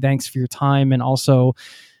wanted to say thanks for your time. And also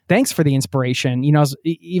thanks for the inspiration.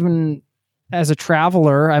 Even as a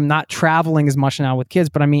traveler, I'm not traveling as much now with kids,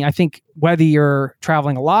 but I think whether you're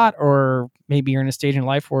traveling a lot or maybe you're in a stage in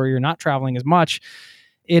life where you're not traveling as much,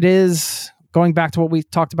 it is going back to what we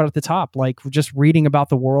talked about at the top, like just reading about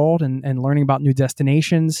the world and learning about new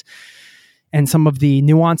destinations and some of the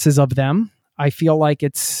nuances of them. I feel like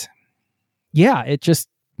it just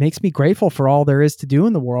makes me grateful for all there is to do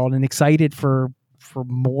in the world and excited for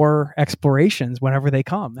more explorations whenever they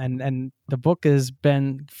come. And the book has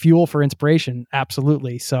been fuel for inspiration.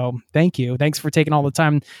 Absolutely. So thank you. Thanks for taking all the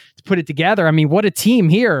time to put it together. What a team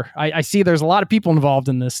here. I see there's a lot of people involved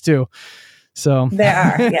in this too. So there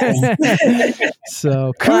are, yes.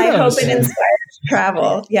 So kudos. Well, I hope it inspires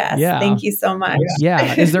travel. Yes. Yeah. Thank you so much.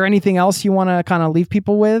 Yeah. Is there anything else you want to kind of leave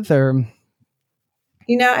people with, or?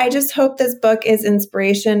 I just hope this book is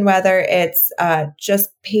inspiration, whether it's just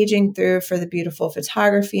paging through for the beautiful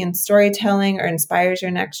photography and storytelling, or inspires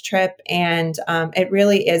your next trip. And it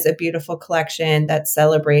really is a beautiful collection that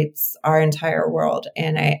celebrates our entire world.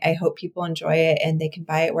 And I hope people enjoy it, and they can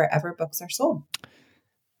buy it wherever books are sold.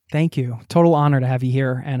 Thank you. Total honor to have you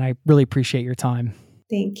here. And I really appreciate your time.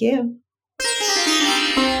 Thank you.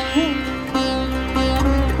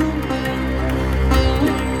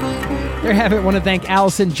 There you have it. I want to thank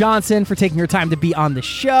Allyson Johnson for taking her time to be on the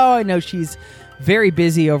show. I know she's very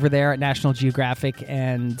busy over there at National Geographic.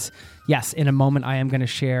 And yes, in a moment, I am going to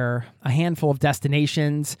share a handful of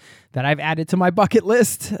destinations that I've added to my bucket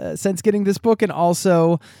list since getting this book, and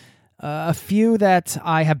also a few that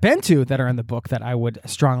I have been to that are in the book that I would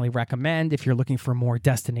strongly recommend if you're looking for more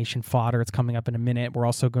destination fodder. It's coming up in a minute. We're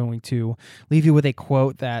also going to leave you with a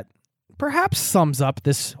quote that perhaps sums up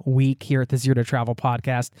this week here at the Zero to Travel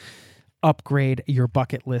podcast. Upgrade your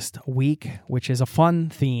bucket list week, which is a fun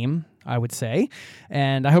theme, I would say.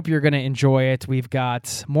 And I hope you're going to enjoy it. We've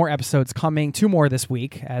got more episodes coming, 2 more this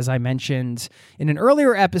week. As I mentioned in an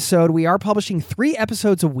earlier episode, we are publishing 3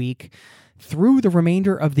 episodes a week through the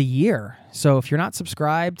remainder of the year. So if you're not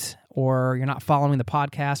subscribed or you're not following the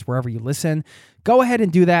podcast wherever you listen, go ahead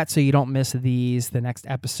and do that so you don't miss the next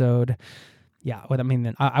episode. Yeah,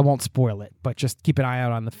 I won't spoil it, but just keep an eye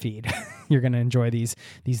out on the feed. You're going to enjoy these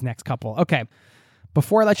next couple. Okay,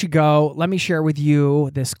 before I let you go, let me share with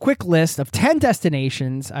you this quick list of 10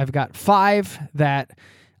 destinations. I've got 5 that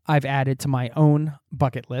I've added to my own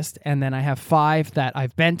bucket list, and then I have 5 that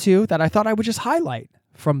I've been to that I thought I would just highlight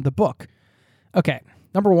from the book. Okay,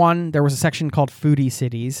 number 1, there was a section called Foodie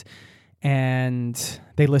Cities, and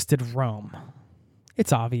they listed Rome.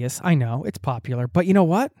 It's obvious, I know, it's popular, but you know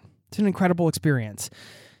what? It's an incredible experience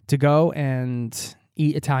to go and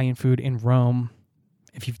eat Italian food in Rome.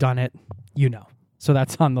 If you've done it, you know. So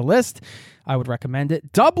that's on the list. I would recommend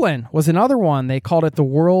it. Dublin was another one. They called it the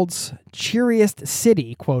world's cheeriest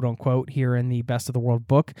city, quote unquote, here in the Best of the World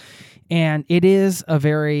book. And it is a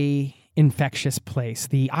very infectious place.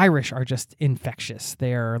 The Irish are just infectious.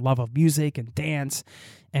 Their love of music and dance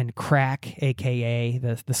and crack, aka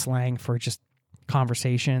the slang for just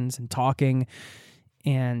conversations and talking.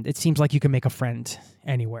 And it seems like you can make a friend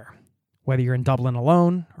anywhere. Whether you're in Dublin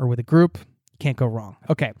alone or with a group, can't go wrong.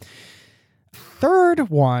 Okay. Third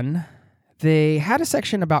one, they had a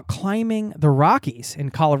section about climbing the Rockies in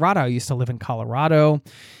Colorado. I used to live in Colorado,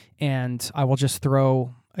 and I will just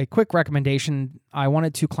throw a quick recommendation. I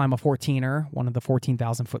wanted to climb a 14er, one of the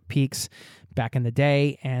 14,000-foot peaks back in the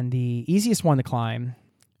day, and the easiest one to climb,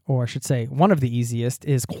 or I should say one of the easiest,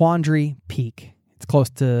 is Quandary Peak. It's close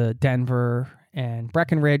to Denver and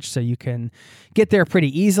Breckenridge, so you can get there pretty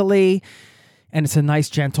easily, and it's a nice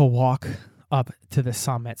gentle walk up to the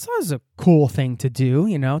summit. So it was a cool thing to do,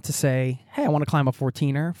 to say, hey, I want to climb a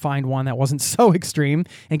 14er, find one that wasn't so extreme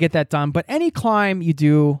and get that done. But any climb you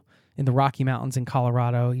do in the Rocky Mountains in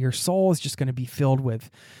Colorado, your soul is just going to be filled with,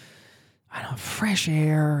 fresh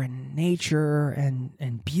air and nature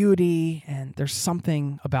and beauty. And there's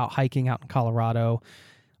something about hiking out in Colorado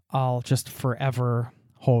I'll just forever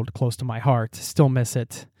hold close to my heart. Still miss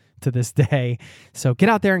it to this day. So get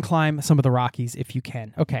out there and climb some of the Rockies if you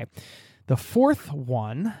can. Okay. The fourth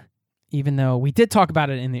one, even though we did talk about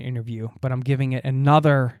it in the interview, but I'm giving it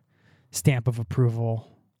another stamp of approval.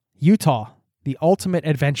 Utah, the ultimate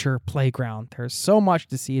adventure playground. There's so much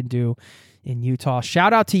to see and do in Utah.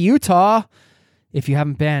 Shout out to Utah. If you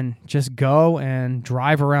haven't been, just go and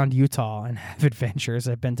drive around Utah and have adventures.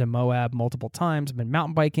 I've been to Moab multiple times. I've been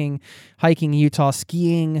mountain biking, hiking in Utah,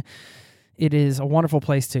 skiing. It is a wonderful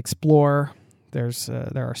place to explore. There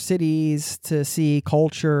are cities to see,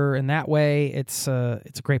 culture, and that way it's a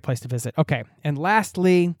great place to visit. Okay, and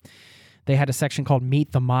lastly, they had a section called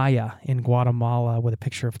Meet the Maya in Guatemala with a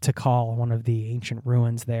picture of Tikal, one of the ancient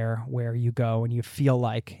ruins there, where you go and you feel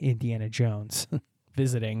like Indiana Jones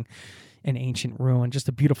visiting an ancient ruin. Just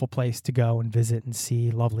a beautiful place to go and visit and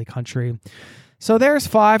see. Lovely country. So there's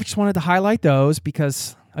 5. Just wanted to highlight those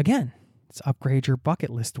because, again, it's upgrade your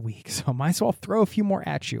bucket list week. So might as well throw a few more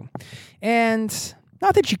at you. And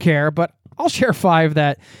not that you care, but I'll share 5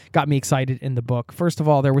 that got me excited in the book. First of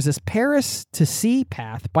all, there was this Paris to Sea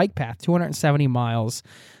bike path, 270 miles,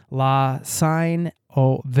 La Seine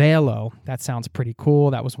au Velo. That sounds pretty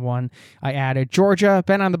cool. That was one I added. Georgia,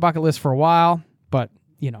 been on the bucket list for a while, but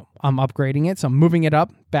I'm upgrading it, so I'm moving it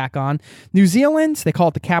up, back on. New Zealand, they call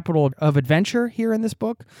it the capital of adventure here in this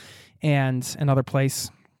book. And another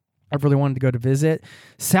place I've really wanted to go to visit.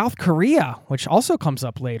 South Korea, which also comes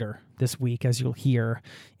up later this week, as you'll hear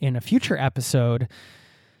in a future episode.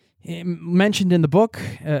 Mentioned in the book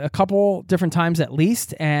a couple different times at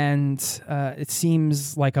least, and it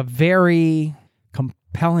seems like a very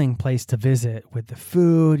compelling place to visit with the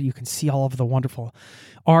food. You can see all of the wonderful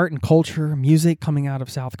art and culture, music coming out of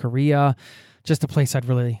South Korea. Just a place I'd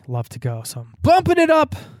really love to go. So I'm bumping it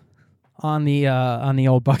up on the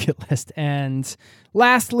old bucket list. And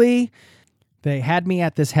lastly, they had me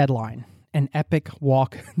at this headline, an epic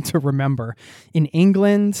walk to remember. In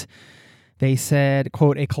England, they said,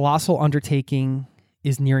 quote, a colossal undertaking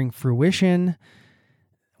is nearing fruition.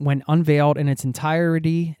 When unveiled in its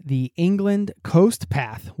entirety, the England Coast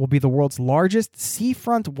Path will be the world's largest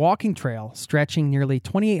seafront walking trail, stretching nearly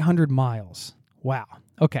 2,800 miles. Wow.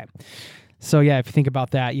 Okay. So yeah, if you think about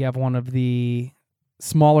that, you have one of the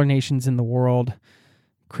smaller nations in the world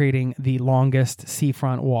creating the longest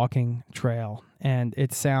seafront walking trail. And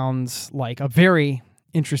it sounds like a very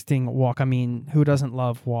interesting walk. I mean, who doesn't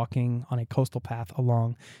love walking on a coastal path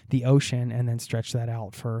along the ocean and then stretch that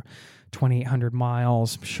out for 2,800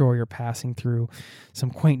 miles? I'm sure you're passing through some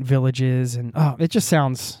quaint villages, and it just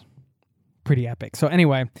sounds pretty epic. So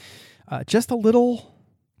anyway, just a little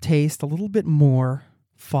taste, a little bit more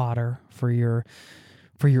fodder for your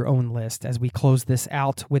own list as we close this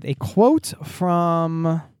out with a quote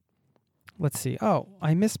from, let's see. Oh,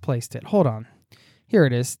 I misplaced it. Hold on. Here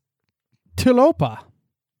it is. Tilopa.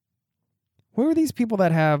 Who are these people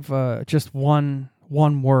that have just one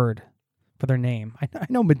word for their name? I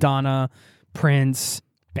know Madonna, Prince,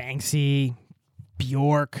 Banksy,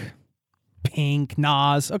 Bjork, Pink,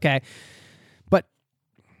 Nas. Okay. But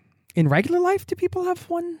in regular life, do people have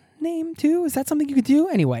one name too? Is that something you could do?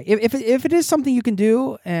 Anyway, if it is something you can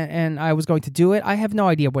do and I was going to do it, I have no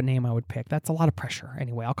idea what name I would pick. That's a lot of pressure.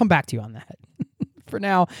 Anyway, I'll come back to you on that. For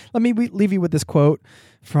now, let me leave you with this quote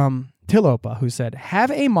from Tilopa, who said, have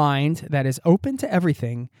a mind that is open to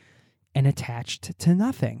everything and attached to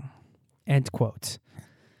nothing. End quote.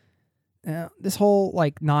 This whole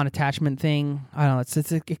non-attachment thing, I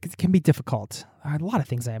don't know, it can be difficult. There are a lot of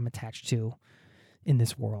things I am attached to in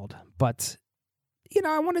this world. But,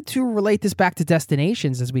 I wanted to relate this back to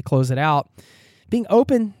destinations as we close it out. Being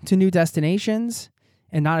open to new destinations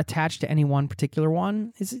and not attached to any one particular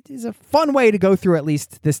one is a fun way to go through at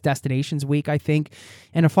least this destinations week, I think,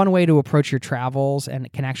 and a fun way to approach your travels, and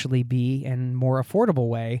it can actually be in a more affordable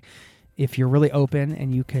way if you're really open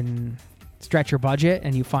and you can stretch your budget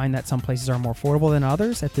and you find that some places are more affordable than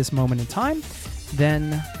others at this moment in time,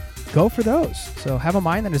 then go for those. So have a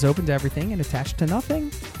mind that is open to everything and attached to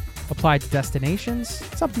nothing. Applied to destinations,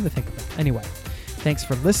 something to think about. Anyway, thanks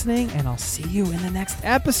for listening, and I'll see you in the next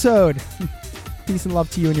episode. Peace and love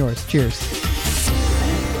to you and yours. Cheers.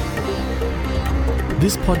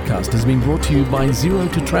 This podcast has been brought to you by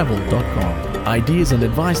ZeroToTravel.com. Ideas and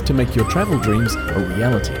advice to make your travel dreams a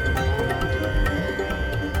reality.